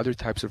 other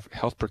types of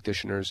health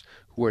practitioners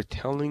who are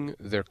telling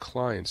their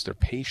clients, their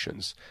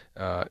patients,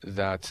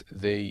 that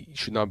they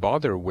should not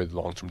bother with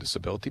long-term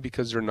disability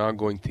because they're not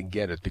going to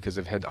get it, because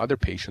they've had other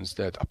patients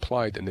that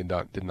applied and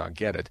did not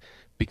get it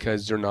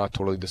because they're not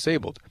totally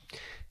disabled.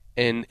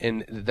 And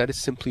that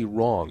is simply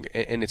wrong.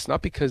 And it's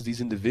not because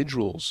these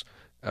individuals,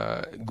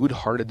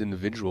 good-hearted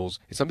individuals,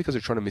 it's not because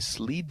they're trying to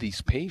mislead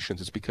these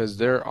patients. It's because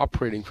they're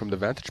operating from the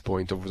vantage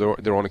point of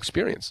their own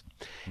experience.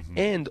 Mm-hmm.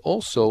 And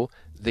also,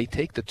 they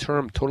take the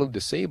term totally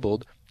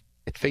disabled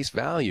at face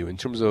value in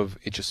terms of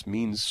it just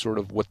means sort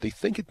of what they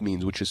think it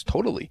means, which is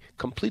totally,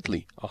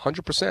 completely,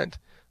 100%.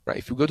 Right?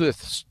 If you go to a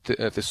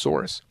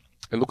thesaurus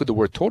and look at the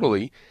word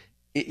totally,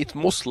 it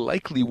most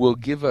likely will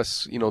give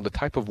us, the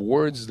type of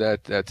words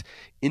that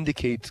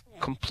indicate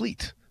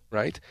complete,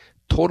 right?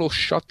 Total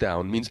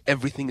shutdown means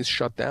everything is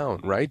shut down,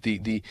 right?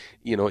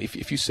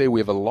 If you say we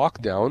have a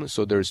lockdown,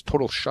 so there's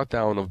total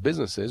shutdown of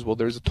businesses, well,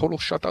 there's a total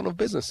shutdown of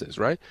businesses,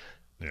 right?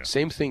 Yeah.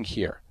 Same thing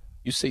here.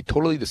 You say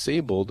totally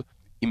disabled,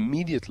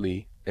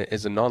 immediately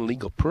as a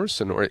non-legal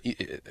person, or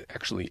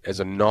actually as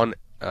a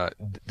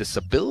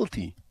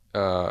non-disability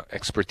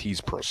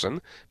expertise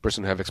person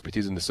who have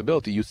expertise in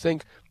disability, you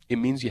think it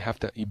means you have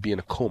to be in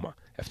a coma, you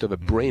have to have a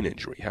brain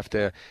injury, you have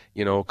to,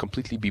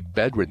 completely be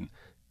bedridden.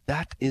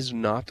 That is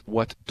not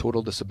what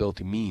total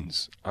disability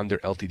means under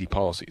LTD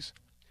policies.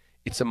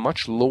 It's a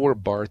much lower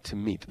bar to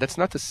meet. That's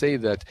not to say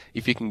that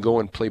if you can go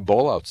and play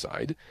ball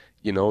outside,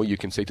 you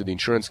can say to the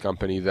insurance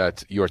company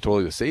that you are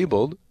totally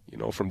disabled,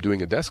 from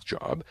doing a desk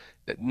job.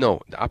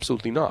 No,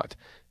 absolutely not.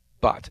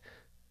 But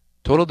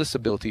total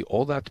disability,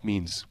 all that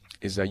means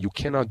is that you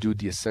cannot do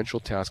the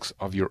essential tasks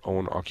of your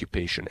own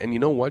occupation. And you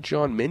know what,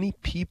 John? Many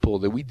people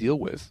that we deal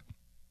with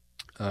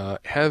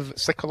have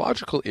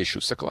psychological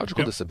issues,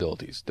 psychological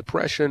disabilities,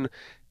 depression,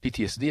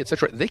 PTSD,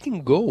 etc. They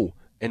can go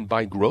and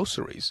buy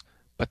groceries,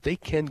 but they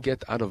can't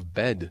get out of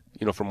bed,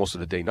 for most of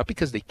the day. Not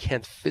because they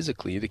can't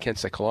physically, they can't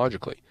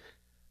psychologically.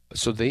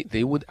 So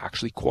they would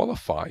actually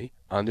qualify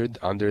under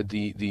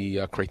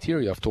the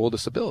criteria of total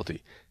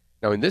disability.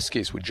 Now, in this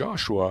case with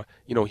Joshua,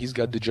 he's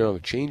got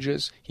degenerative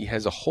changes. He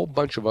has a whole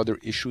bunch of other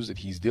issues that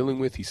he's dealing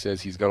with. He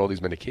says he's got all these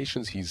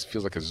medications. He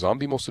feels like a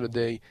zombie most of the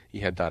day.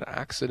 He had that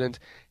accident.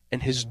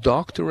 And his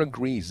doctor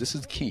agrees. This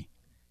is the key.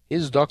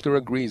 His doctor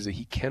agrees that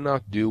he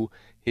cannot do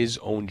his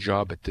own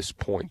job at this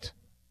point.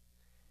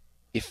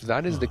 If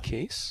that is the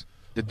case,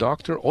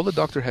 all the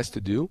doctor has to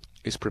do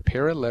is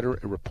prepare a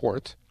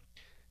report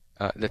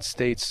that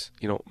states,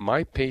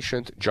 my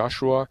patient,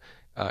 Joshua,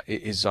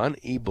 is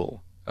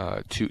unable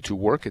to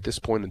work at this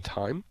point in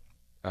time.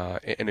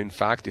 And in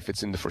fact, if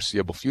it's in the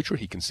foreseeable future,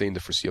 he can say in the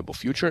foreseeable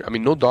future. I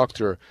mean, no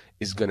doctor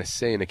is going to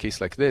say in a case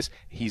like this,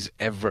 he's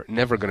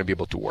never going to be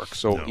able to work.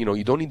 So, no.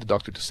 You don't need the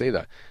doctor to say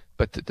that.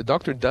 But the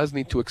doctor does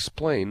need to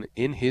explain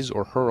in his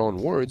or her own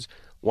words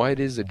why it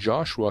is that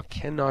Joshua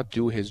cannot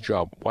do his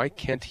job. Why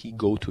can't he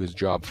go to his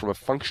job from a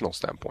functional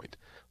standpoint?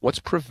 What's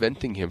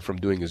preventing him from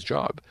doing his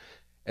job?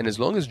 And as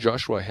long as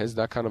Joshua has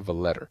that kind of a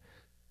letter,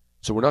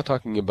 so we're not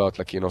talking about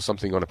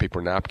something on a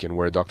paper napkin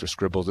where a doctor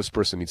scribbles, this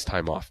person needs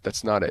time off.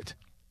 That's not it.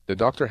 The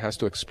doctor has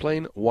to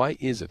explain why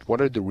is it?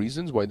 What are the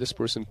reasons why this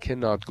person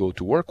cannot go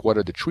to work? What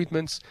are the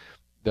treatments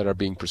that are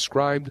being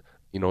prescribed?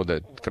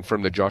 That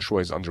confirm that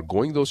Joshua is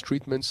undergoing those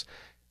treatments.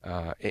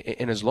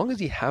 And as long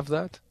as you have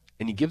that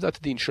and you give that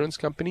to the insurance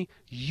company,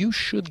 you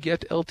should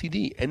get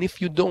LTD. And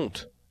if you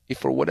don't, if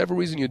for whatever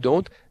reason you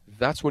don't,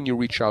 that's when you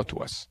reach out to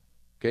us.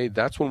 Okay,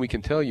 that's when we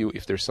can tell you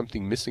if there's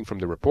something missing from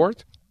the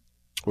report,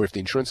 or if the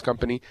insurance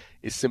company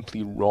is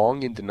simply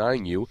wrong in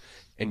denying you,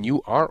 and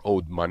you are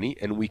owed money,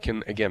 and we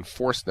can, again,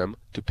 force them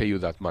to pay you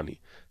that money.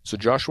 So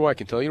Joshua, I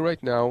can tell you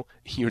right now,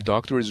 your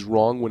doctor is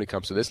wrong when it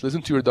comes to this.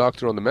 Listen to your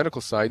doctor on the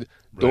medical side.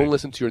 Right. Don't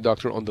listen to your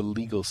doctor on the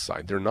legal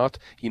side. They're not,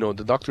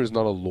 the doctor is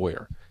not a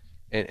lawyer.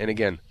 And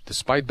again,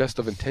 despite best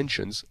of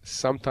intentions,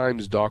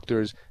 sometimes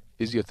doctors,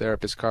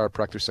 physiotherapists,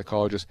 chiropractors,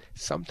 psychologists,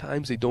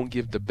 sometimes they don't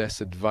give the best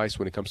advice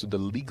when it comes to the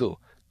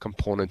legal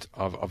component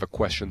of a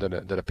question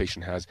that a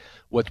patient has.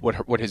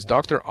 What his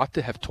doctor ought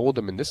to have told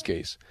him in this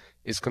case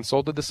is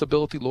consult a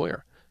disability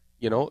lawyer.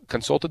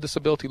 Consult a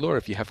disability lawyer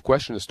if you have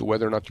questions as to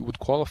whether or not you would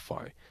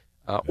qualify.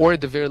 Or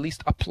at the very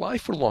least, apply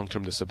for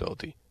long-term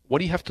disability. What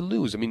do you have to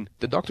lose? I mean,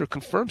 the doctor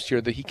confirms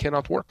here that he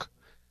cannot work.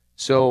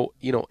 So,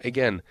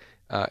 again,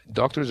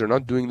 doctors are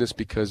not doing this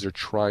because they're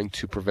trying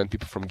to prevent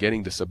people from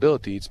getting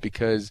disability. It's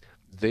because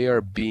they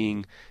are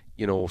being,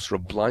 sort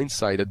of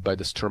blindsided by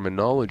this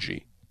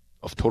terminology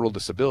of total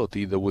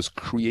disability that was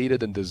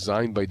created and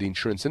designed by the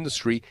insurance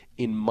industry,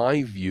 in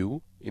my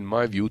view,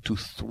 to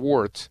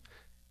thwart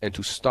and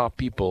to stop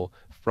people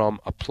from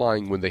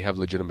applying when they have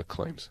legitimate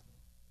claims.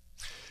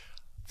 I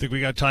think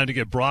we got time to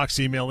get Brock's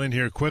email in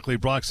here quickly.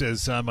 Brock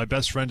says, my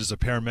best friend is a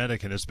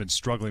paramedic and has been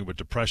struggling with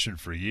depression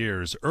for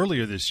years.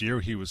 Earlier this year,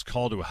 he was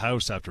called to a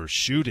house after a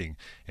shooting,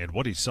 and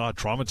what he saw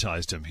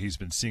traumatized him. He's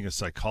been seeing a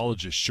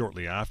psychologist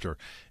shortly after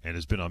and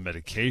has been on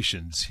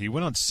medications. He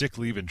went on sick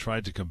leave and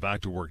tried to come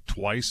back to work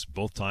twice,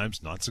 both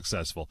times not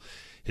successful.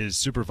 His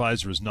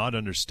supervisor is not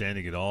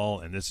understanding at all,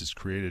 and this has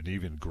created an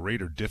even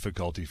greater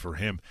difficulty for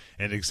him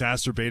and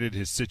exacerbated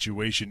his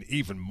situation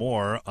even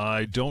more.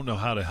 I don't know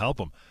how to help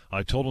him.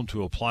 I told him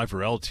to apply for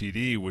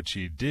LTD, which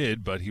he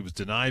did, but he was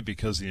denied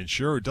because the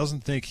insurer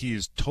doesn't think he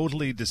is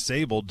totally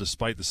disabled,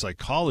 despite the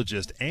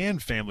psychologist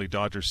and family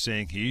doctor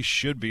saying he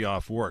should be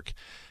off work.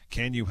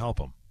 Can you help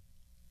him?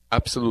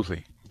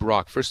 Absolutely.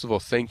 Brock, first of all,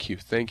 thank you.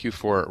 Thank you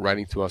for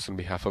writing to us on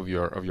behalf of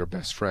your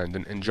best friend.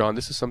 And John,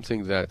 this is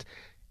something that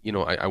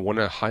I want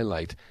to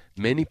highlight.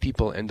 Many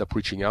people end up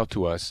reaching out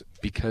to us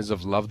because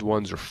of loved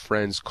ones or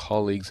friends,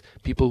 colleagues,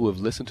 people who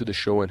have listened to the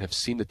show and have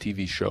seen the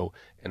TV show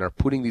and are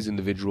putting these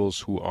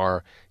individuals who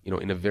are,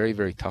 in a very,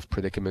 very tough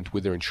predicament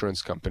with their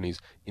insurance companies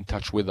in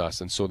touch with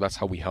us. And so that's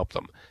how we help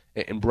them.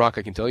 And Brock,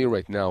 I can tell you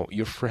right now,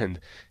 your friend,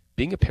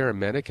 being a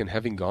paramedic and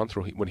having gone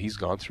through what he's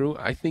gone through,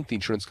 I think the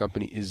insurance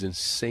company is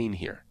insane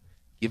here,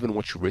 given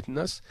what you've written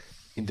us,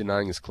 in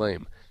denying his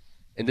claim.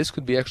 And this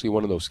could be actually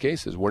one of those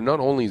cases where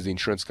not only is the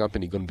insurance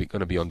company going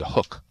to be on the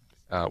hook,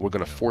 we're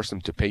going to force them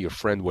to pay your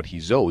friend what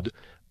he's owed,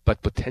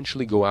 but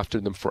potentially go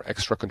after them for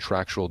extra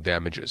contractual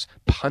damages,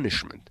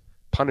 punishment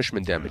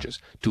damages,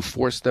 to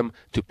force them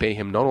to pay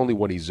him not only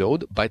what he's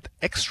owed, but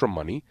extra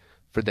money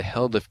for the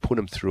hell they've put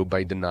him through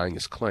by denying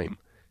his claim.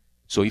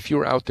 So if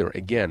you're out there,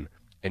 again,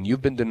 and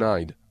you've been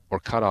denied or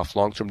cut off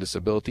long-term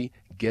disability,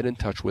 get in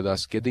touch with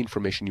us, get the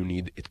information you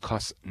need. It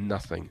costs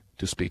nothing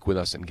to speak with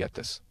us and get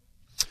this.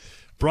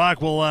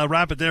 Brock, we'll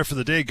wrap it there for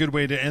the day. Good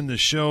way to end the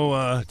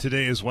show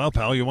today as well,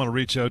 pal. You want to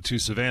reach out to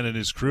Savannah and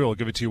his crew. I'll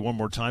give it to you one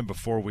more time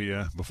before we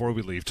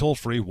leave. Toll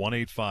free,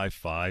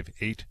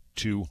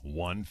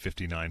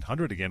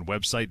 1-855-821-5900. Again,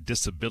 website,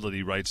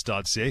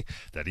 disabilityrights.ca.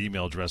 That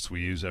email address we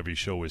use every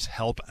show is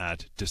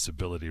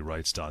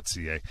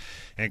help@disabilityrights.ca.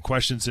 And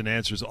questions and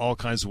answers, all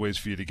kinds of ways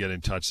for you to get in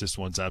touch. This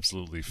one's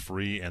absolutely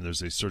free, and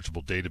there's a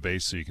searchable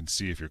database so you can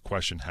see if your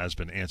question has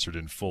been answered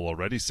in full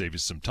already. Save you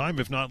some time.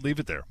 If not, leave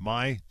it there.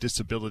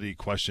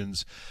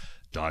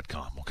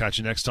 MyDisabilityQuestions.com. We'll catch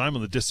you next time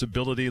on the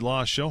Disability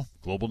Law Show,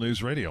 Global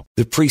News Radio.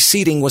 The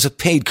preceding was a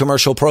paid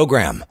commercial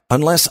program.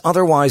 Unless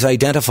otherwise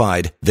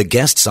identified, the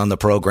guests on the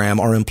program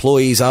are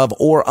employees of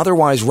or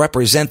otherwise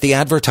represent the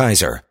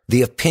advertiser.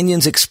 The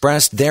opinions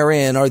expressed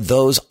therein are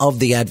those of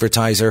the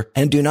advertiser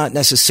and do not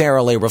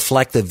necessarily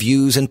reflect the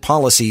views and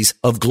policies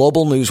of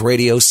Global News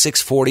Radio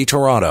 640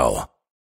 Toronto.